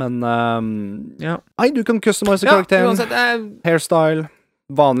da. Men nei, du kan customize karakteren, hairstyle,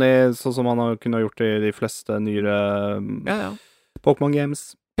 vanlig, sånn som man har kunnet gjort i de fleste nyere Pokémon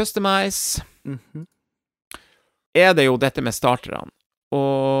games. Customize. Det jo dette med starterne,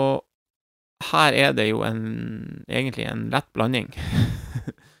 og her det jo egentlig en lett blanding.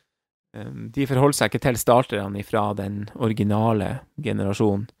 De forholder seg ikke til starterne fra den originale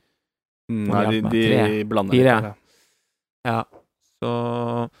generasjonen. Nei, de blander ikke. Ja,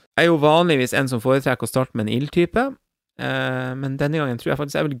 så jo vanligvis en som foretrekker å starte med en ildtype, men denne gangen tror jeg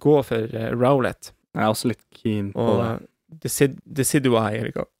faktisk jeg vil gå for Rowlet. Jeg også litt keen på det. Decidueye,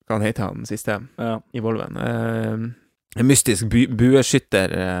 eller hva han heter han siste i Volven. En mystisk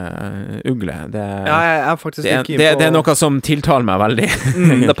bueskytter ugle. Jeg faktisk litt keen på det noe som tiltaler meg veldig.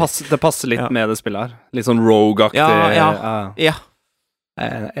 Det passer litt med det spillet her. Litt sånn rogue-aktig. Ja.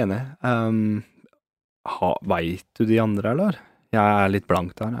 Jeg enig. Vet du de andre, eller? Jeg litt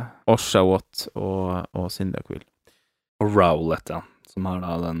blank der. Oshawott og Cyndaquil. Og Rowlet, som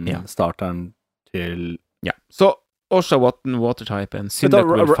da den starteren til Ja, så Osha Watertypen,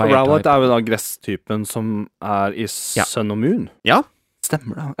 Cyndaquil Firetype. Rowlet jo da gresstypen som i Sun og Moon. Ja.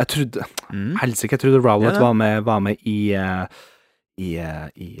 Stemmer det. Jeg trodde helsike, jeg trodde Rowlet var med i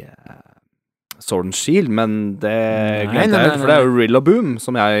Sword and Shield, men det glemte jeg, for det jo Rillaboom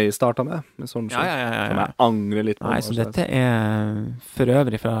som jeg startet med Sword and Shield, som jeg angrer litt på. Nei, så dette for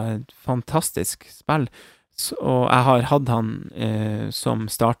øvrig fra et fantastisk spill, og jeg har hatt han som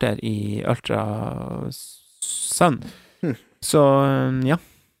starter i Ultra Sun. Så, ja.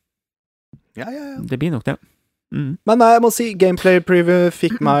 Det blir nok det. Men jeg må si, gameplay preview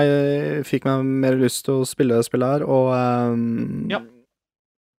fikk meg mer lyst til å spille her, og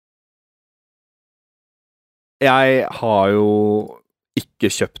jeg har jo ikke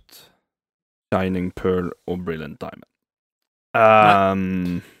kjøpt Shining Pearl og Brilliant Diamond.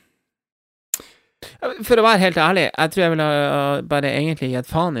 For å være helt ærlig, jeg tror jeg ville bare egentlig gitt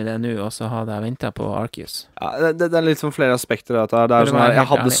faen i det nå, og så hadde jeg ventet på Arceus. Ja, det litt sånn flere aspekter av dette. Det sånn jeg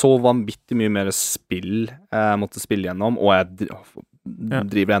hadde så vanvittig mye mer spill jeg måtte spille gjennom, og jeg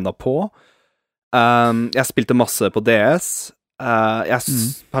driver enda på. Jeg spilte masse på DS. Jeg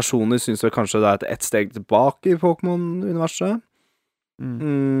personlig synes vel kanskje det et steg tilbake i Pokémon-universet.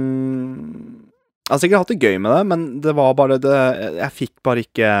 Jeg har sikkert hatt det gøy med det, men det var bare det. Jeg fikk bare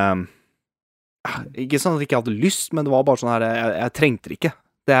ikke sånn at jeg ikke hadde lyst, men det var bare sånn her, jeg trengte det ikke.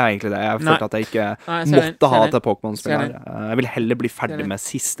 Det egentlig det. Jeg følte at jeg ikke måtte ha til Pokémon-spill her. Jeg vil heller bli ferdig med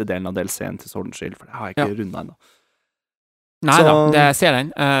siste delen av DLC-en til Sword and Shield, for det har jeg ikke rundet ennå. Neida, jeg ser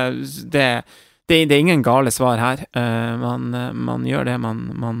den. Det ingen gale svar her. Man gjør det man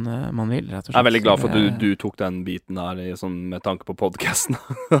vil, rett og slett. Jeg veldig glad for at du tok den biten der sånn, med tanke på podcasten.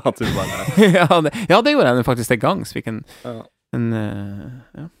 At du bare... ja, det gjorde jeg faktisk til gangs. Fikk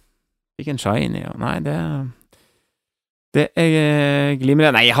fikk en shiny, og nei, det glimrer.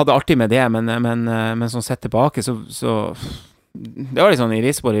 Nei, jeg hadde artig med det, men sånn sett tilbake, så det var litt sånn i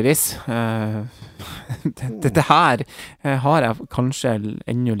riss. Dette her har jeg kanskje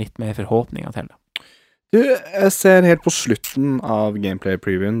enda litt mer forhåpninger til. Du, jeg ser helt på slutten av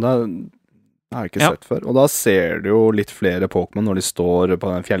gameplay-previewen, det har jeg ikke sett før, og da ser du jo litt flere Pokémon når de står på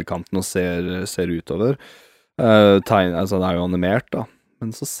den fjellkanten og ser utover. Altså, det jo animert da. Men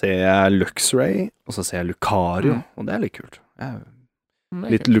så ser jeg Luxray, og så ser jeg Lucario, og det litt kult. Jeg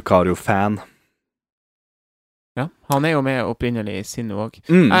litt Lucario-fan. Ja, han jo med opprinnelig i sinne også.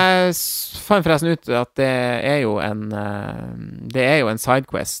 Jeg fant forresten ut at det jo en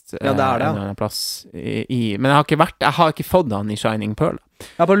sidequest en annen plass men jeg har ikke fått han i Shining Pearl.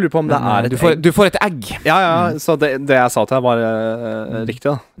 Jeg bare lurer på om det et egg. Du får et egg. Ja, så det jeg sa til deg var riktig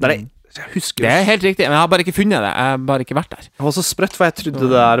da. Jeg husker det helt riktig, men jeg har bare ikke funnet det. Jeg har bare ikke vært der. Det var så sprøtt, for jeg trodde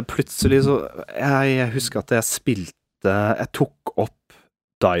det plutselig så... Jeg husker at jeg tok opp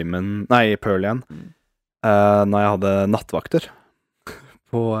Pearl igjen når jeg hadde nattvakter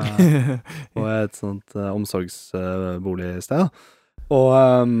på et sånt omsorgsboligsted. Og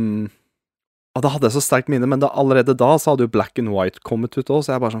da hadde jeg så sterkt minne, men allerede da så hadde jo Black and White kommet ut også,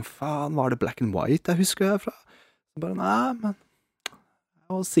 så jeg bare sånn, faen, var det Black and White jeg husker herfra? Så bare, nei, men...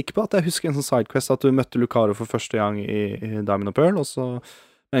 Jeg var sikker på at jeg husker en sånn sidequest, at du møtte Lucario for første gang i Diamond og Pearl, og så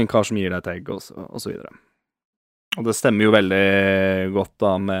en kar som gir deg et egg, og så videre. Og det stemmer jo veldig godt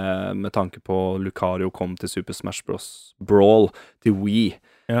da, med tanke på Lucario kom til Super Smash Bros. Brawl til Wii.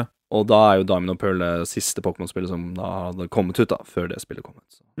 Ja. Og da jo Diamond og Pearl det siste Pokémon-spillet som da hadde kommet ut da, før det spillet kom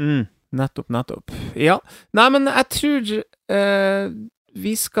ut. Nettopp. Ja, nei, men jeg tror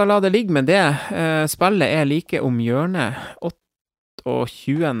vi skal la det ligge med det. Spillet like om hjørnet,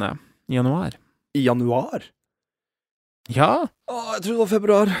 20. januar. I januar? Ja. Jeg tror det var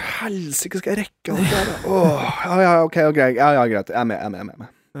februar. Helsike, skal jeg rekke alt der? Ok, greit. Ja, greit. Jeg med.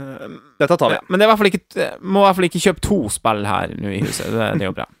 Dette tar vi. Men det må i hvert fall ikke kjøpe 2 spill her nå i huset. Det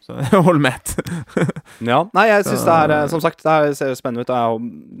jo bra. Så hold med. Ja. Nei, jeg synes det som sagt, det ser spennende ut.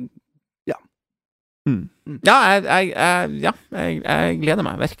 Ja, jeg gleder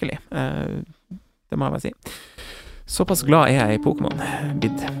meg, virkelig. Det må jeg bare si. Såpass glad jeg i Pokémon.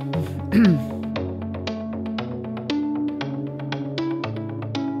 Bidd.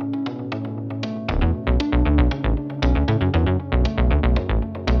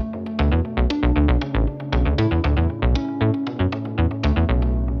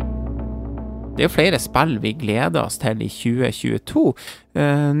 Det jo flere spill vi gleder oss til i 2022.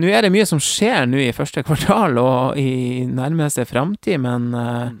 Nå det mye som skjer nå i første kvartal og i nærmeste fremtid, men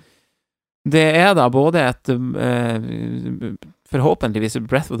det da både et forhåpentligvis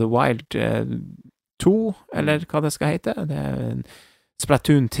Breath of the Wild 2, eller hva det skal hete. Det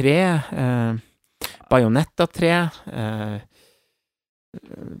Splatoon 3, Bayonetta 3,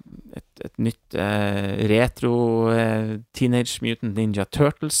 et nytt retro Teenage Mutant Ninja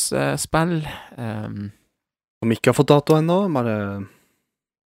Turtles-spill. Som ikke har fått dato ennå, bare...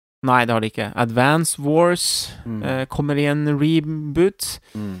 Nei, det har det ikke. Advance Wars kommer i en reboot.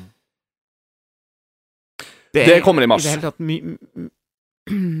 Det kommer i mars. I det hele tatt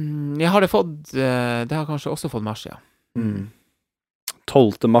jeg har det fått det har kanskje også fått mars, ja.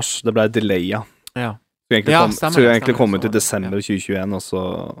 12. mars, det ble delaya. Ja. Skulle egentlig komme til desember 2021, og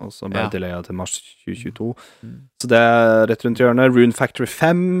så ble det delaya til mars 2022. Så det rett rundt hjørnet. Rune Factory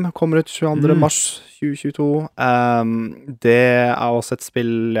 5 kommer ut 22. mars 2022. Det også et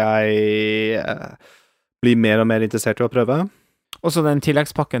spill jeg blir mer og mer interessert i å prøve. Og så den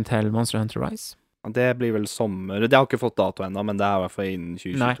tilleggspakken til Monster Hunter Rise. Det blir vel sommer. Det har ikke fått dato ennå, men det i hvert fall innen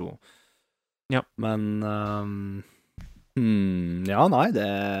 2022. Nei. Ja. Men ja, nei, det...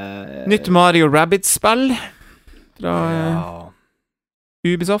 Nytt Mario Rabbids-spill fra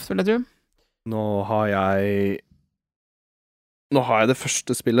Ubisoft, vil jeg tro. Nå har jeg det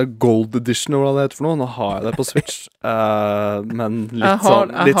første spillet, Gold Edition, hva det heter for noe. Nå har jeg det på Switch. Men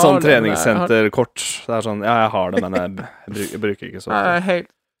litt sånn treningssenterkort. Det sånn, ja, jeg har det, men jeg bruker ikke så ofte.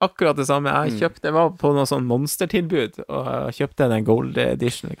 Akkurat det samme. Jeg var på noe sånn monstertilbud, og jeg kjøpte den Gold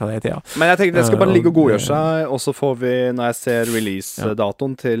Edition, hva det heter, ja. Men jeg tenker det skal bare ligge og godgjøre seg, og så får vi, når jeg ser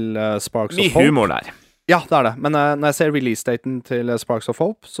release-datoen til Sparks of Hope... Mye humor der. Ja, det det. Men når jeg ser release-daten til Sparks of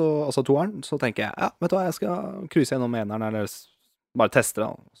Hope, altså 2-eren, så tenker jeg, ja, vet du hva, jeg skal cruise gjennom 1-eren, eller bare teste det.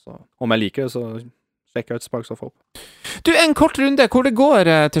 Så, om jeg liker det, så sjekker jeg ut Sparks of Hope. Du, en kort runde, hvor det går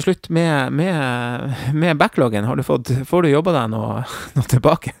til slutt med backloggen. Får du jobbet deg noe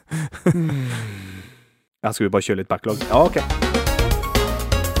tilbake? Ja, skal vi bare kjøre litt backlog? Ja, ok.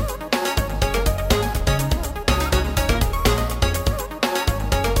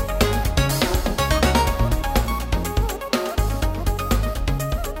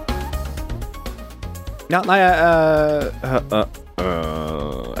 Ja, nei,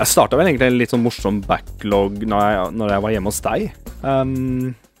 jeg startet vel egentlig en litt sånn morsom backlog når jeg var hjemme hos deg.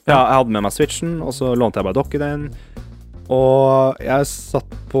 Jeg hadde med meg Switchen, og så lånte jeg bare dokken din. Og jeg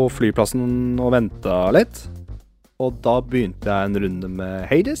satt på flyplassen og ventet litt. Og da begynte jeg en runde med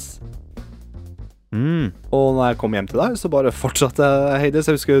Hades. Og når jeg kom hjem til deg, så bare fortsatte Hades.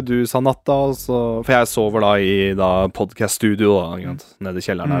 Jeg husker du sa natta, for jeg sover da i podcast-studio da, nede i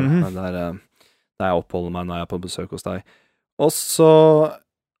kjelleren der jeg oppholder meg når jeg er på besøk hos deg. Og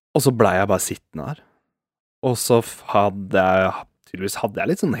så ble jeg bare sittende her. Og så hadde jeg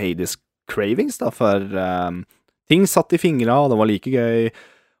litt sånn Hades cravings da, for ting satt i fingra, og det var like gøy.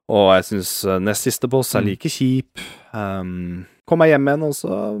 Og jeg synes nest siste boss like kjip. Kom jeg hjem igjen, og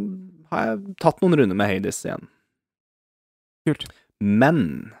så har jeg tatt noen runder med Hades igjen. Kult. Men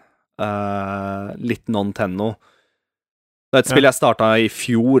litt non-tenno. Det et spill jeg startet i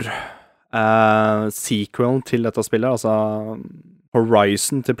fjor. Sequel til dette spillet, altså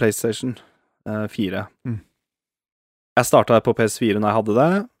Horizon til PlayStation 4. Jeg startet på PS4 når jeg hadde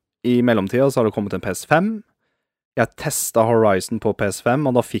det. I mellomtida så har det kommet en PS5. Jeg testet Horizon på PS5,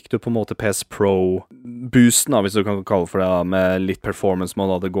 og da fikk du på en måte PS Pro-boosten, hvis du kan kalle for det, da, med litt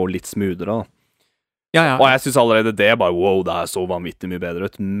performance-mode, og det går litt smoothere da. Ja. Og jeg synes allerede det bare, wow, det så vanvittig mye bedre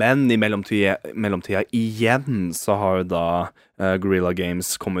ut. Men i mellomtida igjen så har jo da Guerrilla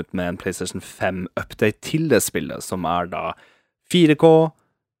Games kommet med en PlayStation 5-update til det spillet, som da 4K,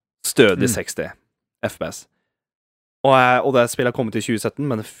 stødig 60 FPS. Og det spillet har kommet i 2017,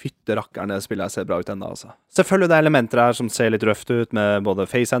 men fytte rakkeren, det spillet ser bra ut enda, altså. Selvfølgelig det elementer her som ser litt røft ut, med både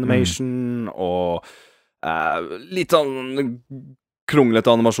face animation og litt sånn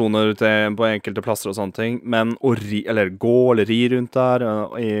kronglete animasjoner på enkelte plasser og sånne ting, men å gå eller ri rundt der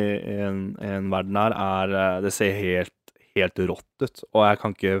i en verden her det ser helt rått ut, og jeg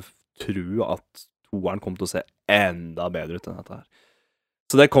kan ikke tro at toeren kommer til å se enda bedre ut enn dette her.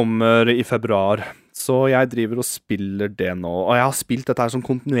 Så det kommer i februar, så jeg driver og spiller det nå, og jeg har spilt dette her som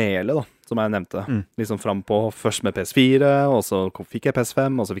kontinuerlig da, som jeg nevnte, liksom frem på først med PS4, og så fikk jeg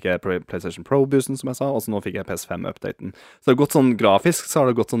PS5, og så fikk jeg PlayStation Pro-boosten som jeg sa, og så nå fikk jeg PS5-updaten. Så det har gått sånn grafisk, så har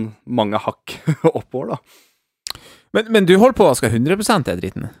det gått sånn mange hakk oppover da. Men du holder på å skal 100% det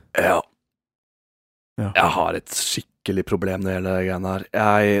dritten? Ja. Jeg har et skikkelig problem når det gjelder det greiene her.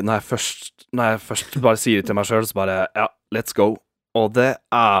 Når jeg først bare sier det til meg selv, så bare, ja, let's go. Og det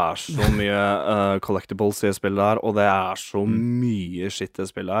så mye collectibles i spillet der, og det så mye shit i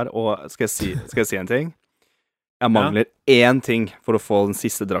spillet her. Og skal jeg si en ting? Jeg mangler én ting for å få den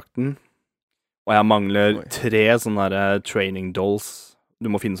siste drakten, og jeg mangler 3 sånne training dolls.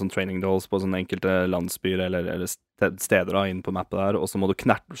 Du må finne sånne training dolls på sånne enkelte landsbyer eller steder da, inn på mappet der, og så må du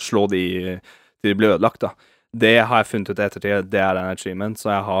slå de til de blir ødelagt da. Det har jeg funnet ut ettertid, det er en achievement,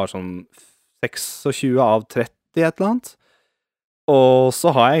 så jeg har sånn 26 av 30 et eller annet. Og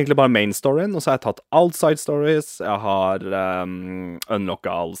så har jeg egentlig bare main storyen, og så har jeg tatt outside stories, jeg har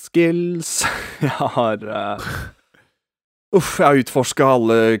unlocka all skills, jeg har utforsket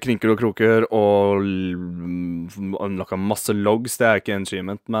alle krinker og kroker, og unlocka masse logs, det er ikke en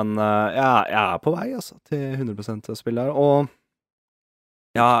achievement, men jeg er på vei, altså, til 100% spill her, og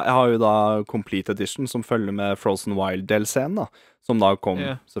ja, jeg har jo da Complete Edition, som følger med Frozen Wild-delscenen, da, som da kom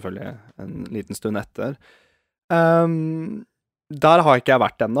selvfølgelig en liten stund etter. Der har ikke jeg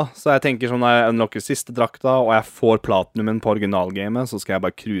vært ennå, så jeg tenker sånn når jeg unlocker siste drakta, og jeg får platinumen på originalgamet, så skal jeg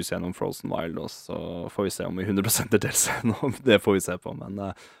bare cruise gjennom Frozen Wild, og så får vi se om vi 100% delscenen, det får vi se på, men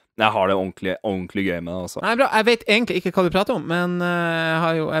jeg har det ordentlig gøy med det, altså. Nei, bra, jeg vet egentlig ikke hva du prater om, men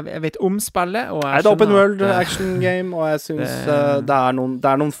jeg vet om spillet, og det er open world action game, og jeg synes det er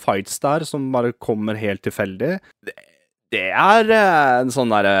noen fights der som bare kommer helt tilfeldig. Det er en sånn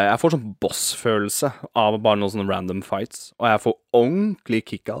der, jeg får sånn boss-følelse av bare noen sånne random fights, og jeg får ordentlig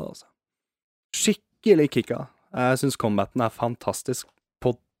kick av det, altså. Skikkelig kick av det. Jeg synes combaten er fantastisk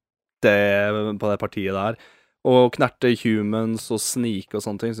på det partiet der, og knerte humans og sneak og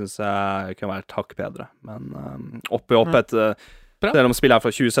sånne ting synes jeg kan være et hakk bedre, men opp selv om spillet er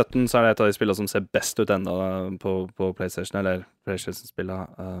fra 2017, så er det et av de spillene som ser best ut enda på PlayStation, eller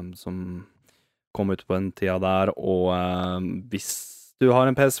PlayStation-spillet som kom ut på en tida der, og hvis du har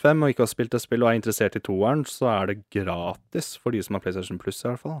en PS5 og ikke har spilt det spillet og er interessert i toeren, så er det gratis for de som har PlayStation Plus i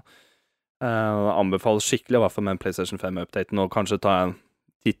hvert fall. Anbefales skikkelig, i hvert fall med en PlayStation 5-updaten, og kanskje ta en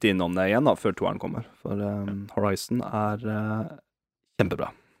titt innom det igjen da, før toeren kommer. For Horizon er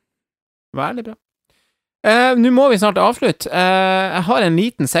kjempebra. Veldig bra. Nå må vi snart avslutte. Jeg har en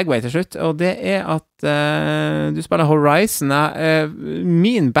liten segway til slutt, og det er at du spiller Horizon.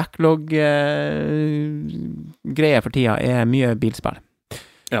 Min backlog-greie for tida er mye bilspill.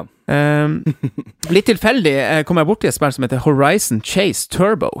 Ja. Litt tilfeldig kom jeg bort til et spill som heter Horizon Chase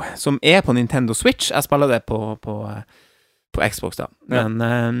Turbo, som er på Nintendo Switch. Jeg spiller det på Xbox da. Men,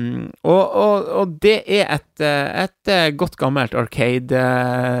 og det er et godt gammelt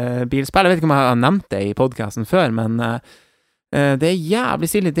arcade-bilspill. Jeg vet ikke om jeg har nevnt det i podcasten før, men det er jævlig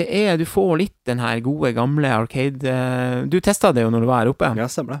stilig. Du får litt den her gode, gamle arcade... Du testet det jo når du var her oppe. Ja,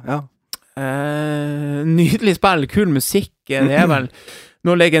 stemmer det, ja. Nydelig spill, kul musikk. Det er vel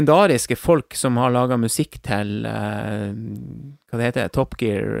noen legendariske folk som har laget musikk til hva det heter, Top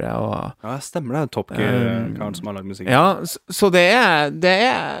Gear og, ja, stemmer det, Top Gear-karen som har laget musikk. Ja, så det er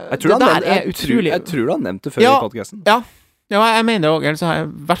utrolig. Jeg tror du har nevnt det før i podcasten. Ja, jeg mener det også, ellers har jeg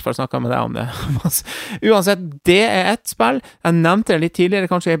i hvert fall snakket med deg om det. Uansett, det er et spill. Jeg nevnte det litt tidligere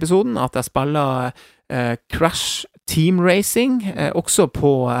kanskje i episoden, at jeg spiller Crash Team Racing, også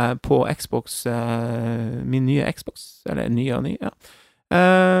på Xbox, min nye Xbox, eller nye, ja.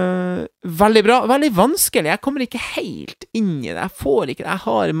 Veldig bra, veldig vanskelig. Jeg kommer ikke helt inn i det. Jeg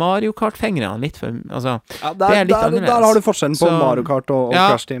har Mario Kart-fingrene litt for, altså, det er litt annerledes. Der har du forskjellen på Mario Kart og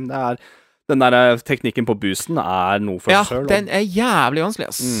Crash Team. Det er, den der teknikken på boosten er noe for seg selv. Ja, den er jævlig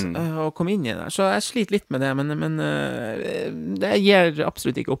vanskelig å komme inn i det. Så jeg sliter litt med det, men det gir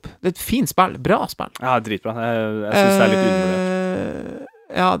absolutt ikke opp. Det er et fint spill, bra spill. Ja, dritbra. Jeg synes det er litt undervurdert.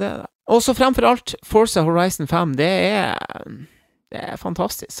 Ja, det er det. Og så fremfor alt, Forza Horizon 5, det er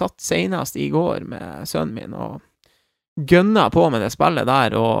fantastisk. Satt senest i går med sønnen min og gønner på med det spillet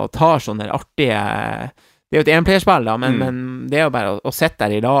der og tar sånne artige... Det er jo et enplayerspill da, men det er jo bare å sitte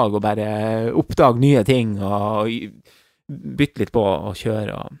der i lag og bare oppdage nye ting og bytte litt på og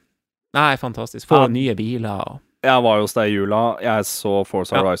kjøre. Nei, fantastisk. Få nye biler og... Jeg var jo hos deg i jula. Jeg så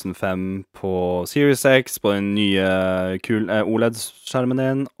Forza Horizon 5 på Series X, på den nye OLED-skjermen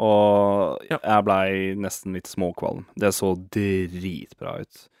din, og jeg ble nesten litt småkvalm. Det så dritbra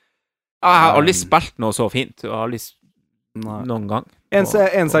ut. Jeg har aldri spilt noe så fint. Jeg har aldri noen gang. Eneste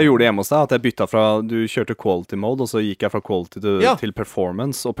jeg gjorde hjemme hos deg, at jeg byttet fra, du kjørte quality mode, og så gikk jeg fra quality til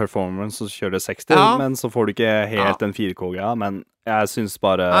performance, og performance så kjører det 60, men så får du ikke helt en 4K-greia, men jeg synes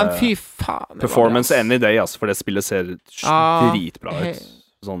bare fy faen, performance any day, altså, for det spillet ser dritbra ut,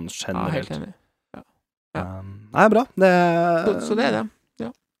 sånn generelt. Nei, bra. Så det er det,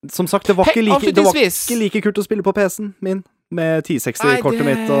 ja. Som sagt, det var ikke like kult å spille på PC-en min, med 1060-kortet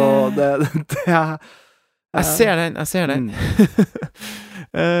mitt, og det er... Jeg ser den.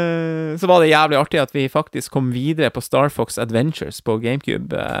 Så var det jævlig artig at vi faktisk kom videre på Star Fox Adventures på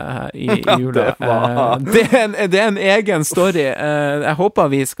GameCube i jula. Det er en egen story. Jeg håper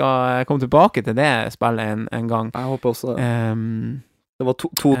vi skal komme tilbake til det spillet en gang. Jeg håper også det. Det var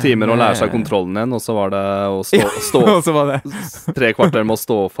to timer å lære seg kontrollen igjen, og så var det å stå og så var det 3 kvarter med å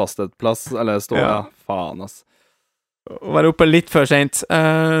stå fast et plass, eller faen, ass. Å være oppe litt for sent.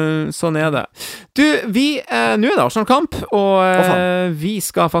 Sånn er det. Du, nå er det Arsenal-kamp, og vi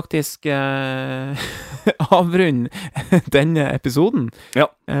skal faktisk avrunde denne episoden. Ja.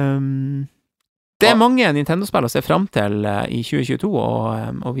 Det er mange Nintendo-spill å se frem til i 2022,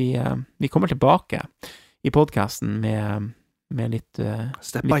 og vi kommer tilbake i podcasten med litt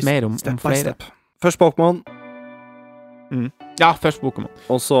mer om flere. Først Pokémon. Ja, først Pokémon.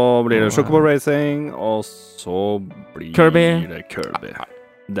 Og så blir det Chocobo Racing, og så blir det Kirby.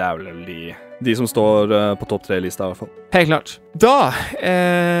 Det er vel de som står på topp 3-lista i hvert fall. Helt klart. Da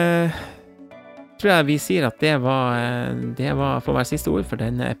tror jeg vi sier at det var for hver siste ord for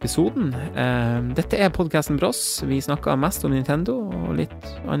denne episoden. Dette er podcasten Bross. Vi snakket mest om Nintendo og litt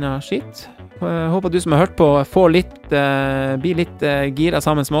annet skitt. Håper du som har hørt på blir litt gira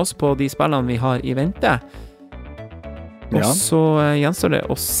sammen med oss på de spillene vi har i vente. Og så gjenstår det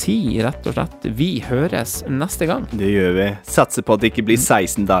å si rett og slett vi høres neste gang. Det gjør vi. Satser på at det ikke blir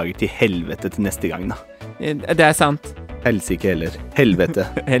 16 dager til helvete til neste gang, da. Det er sant. Helsike heller. Helvete.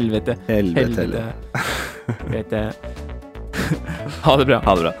 Helvete heller. Ha det bra.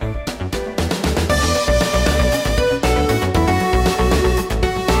 Ha det bra.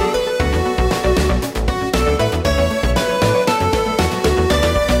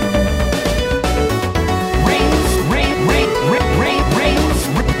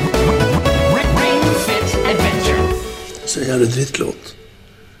 Så en jævlig drittlåt.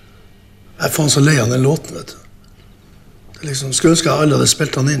 Jeg er faen så lei av den låten, vet du. Det liksom, skulle ønske alle hadde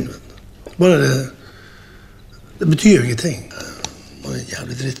spilt den inn, vet du. Bare det betyr jo ingenting. Det var en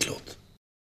jævlig drittlåt.